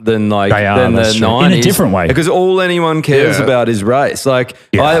now than like They are, than the that's true. 90s. In a different way. Because all anyone cares Yeah. about is race. Like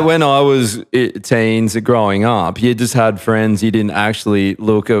when I was teens growing up, you just had friends. You didn't actually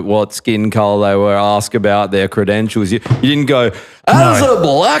look at what skin color they were, ask about their credentials. You didn't go, as a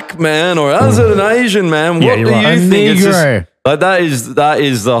black man or as an Asian man, Yeah, what do you're right. you A think? It's just, Negro. like that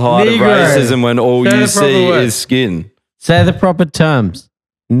is the heart Negro. of racism when all Say you the proper see word. is skin. Say the proper terms.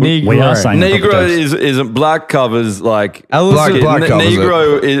 Negro. We are saying the proper Negro terms. isn't black covers like I looked Black- at- black covers it.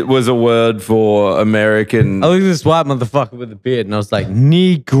 Negro it was a word for American. I looked at this white motherfucker with a beard and I was like,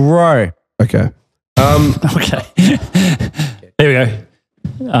 Negro. Okay. Okay. There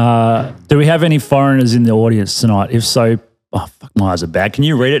we go. Do we have any foreigners in the audience tonight? If so, Oh, fuck, my eyes are bad. Can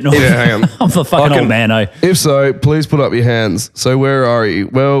you read it? No, Yeah, hang on. I'm the fucking old man. If so, please put up your hands. So where are you?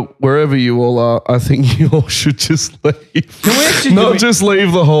 Well, wherever you all are, I think you all should just leave. Can we actually Not just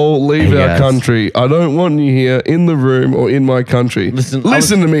leave the hole, leave Hey, our guys. country. I don't want you here in the room or in my country. Listen,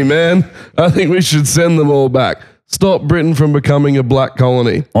 to me, man. I think we should send them all back. Stop Britain from becoming a black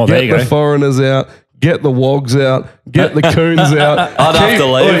colony. Oh, there Get you the go. foreigners out. Get the wogs out. Get the coons out. I'd have to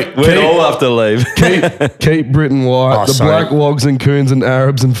leave. We'd all have to leave. Keep Britain white. Oh, the sorry. black wogs and coons and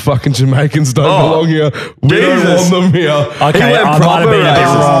Arabs and fucking Jamaicans don't belong here. We don't Jesus. want them here. Okay, went I might have been a bit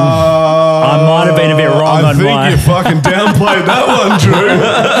proper wrong. I might have been a bit wrong I on think my. you fucking downplayed that one,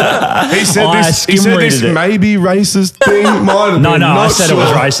 Drew. He said I this. He said this skim-readed it. maybe racist thing. Might have No, been. no, I Not said sure. it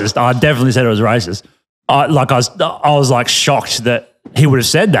was racist. I definitely said it was racist. I was like shocked that he would have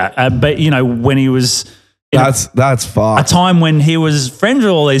said that. But you know, when he was in That's a fucked. time when he was friends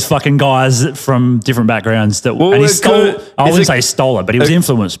with all these fucking guys from different backgrounds that and he it stole. could- I is wouldn't it- say stole it, but he was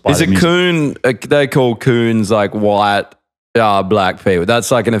influenced by Is the a music. coon? They call coons like white, black people.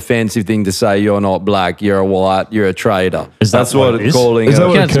 That's like an offensive thing to say. You're not black. You're a white. You're a traitor. Is that That's what what it is? calling. Is that a-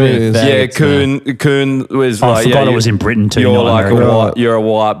 what a Can't coon be is? fair. yeah, It's, coon was I like. forgot yeah, it was in Britain too. You're not like a America. white. You're a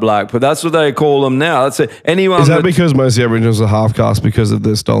white black. But that's what they call them now. That's it. Anyone. Is that because most of the Aboriginals are half caste because of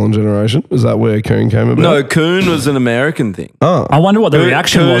the stolen generation? Is that where coon came about? no, coon was an American thing. I wonder what the Coon-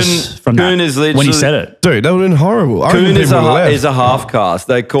 reaction was from coon that is when he literally- said it. Dude, that would have been horrible. I Coon reckon is people would have left. is a half caste.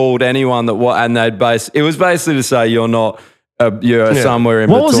 They called anyone that and they'd it was basically to say you're not. You're somewhere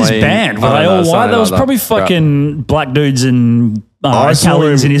in What between. was his band? Were I they don't know, all white? something There was like probably that. fucking black dudes and I saw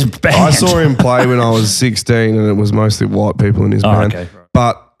Italians in his band. I saw him play when I was 16 and it was mostly white people in his band. okay.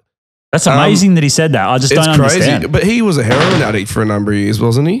 But That's amazing that he said that. I just it's don't crazy. understand. But he was a heroin addict for a number of years,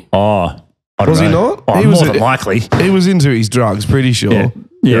 wasn't he? Oh, I don't Was he know. not? Oh, He was more a- than likely. He was into his drugs, pretty sure. Yeah.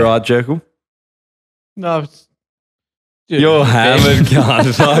 You're right, Jekyll. No, it's, You're hammered,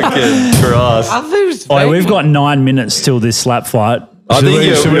 cunt. Fucking Christ. I lose. Oh, we've got 9 minutes till this slap fight. I Should, think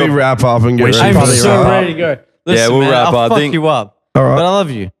we, should we you're- wrap up and get We should ready? I'm probably for so wrap this? up. ready to go. Listen, we'll man, wrap I'll up. I fuck think- you up. All right. But I love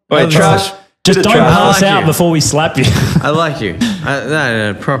you. Wait, trash. Just Bit of don't trash. pass like out you. before we slap you. I like you.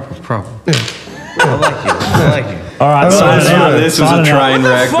 No, proper. I like you. All right, sign it out. This was Sign a it out. train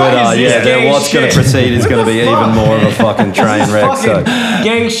wreck, fuck but is this yeah, gay what's going to shit? proceed is going to be even more of a fucking train wreck. So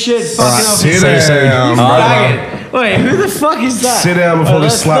Gay shit. Fucking up. Sit See you soon. down, brother. Wait, who the fuck is that? Sit down before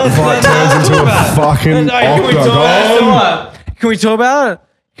this slap fight turns into a fucking octagon. Can we talk about it?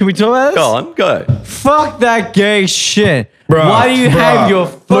 Can we talk about it? go on, go. Fuck that gay shit. Bruh, Why do you have your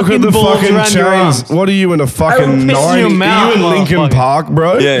Look fucking at the balls fucking around your chains. arms? What are you in a I fucking will piss in your 90? mouth, Are you in Lincoln motherfucker. Park,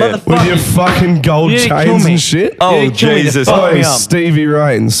 bro? Yeah. With your fucking gold You need to kill chains me. and shit? Oh, You kill me to Jesus. fuck me Hey, up. Stevie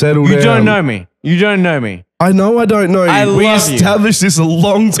Rain, settle down. You don't know me. You don't know me. I know I don't know you. I We love you. established this a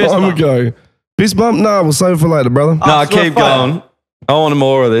long time bump. ago. Fist bump? Nah, we'll save it for later, brother. No, so keep fine. going. I want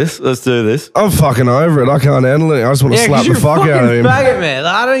more of this. Let's do this. I'm fucking over it. I can't handle it. I just want to Yeah, slap because the you're a fuck out of fucking him. faggot, man.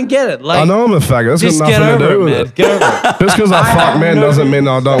 I don't get it. Like, I know I'm a faggot. That's just got get nothing to over do it, with man. it. Get over it. Just because I fuck men doesn't mean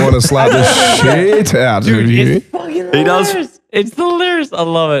I don't want to slap the shit out of you. It's fucking He does- hilarious. It's hilarious. I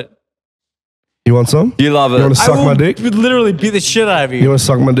love it. You want some? You love You want it. to suck my dick? would literally beat the shit out of You you. want to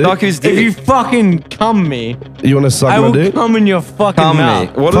suck my dick? Suck his If you dick. fucking cum me, You want to suck I my will dick? come in your fucking Come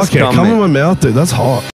mouth. me. What does Fuck yeah, come come me? in my mouth, dude. That's hot.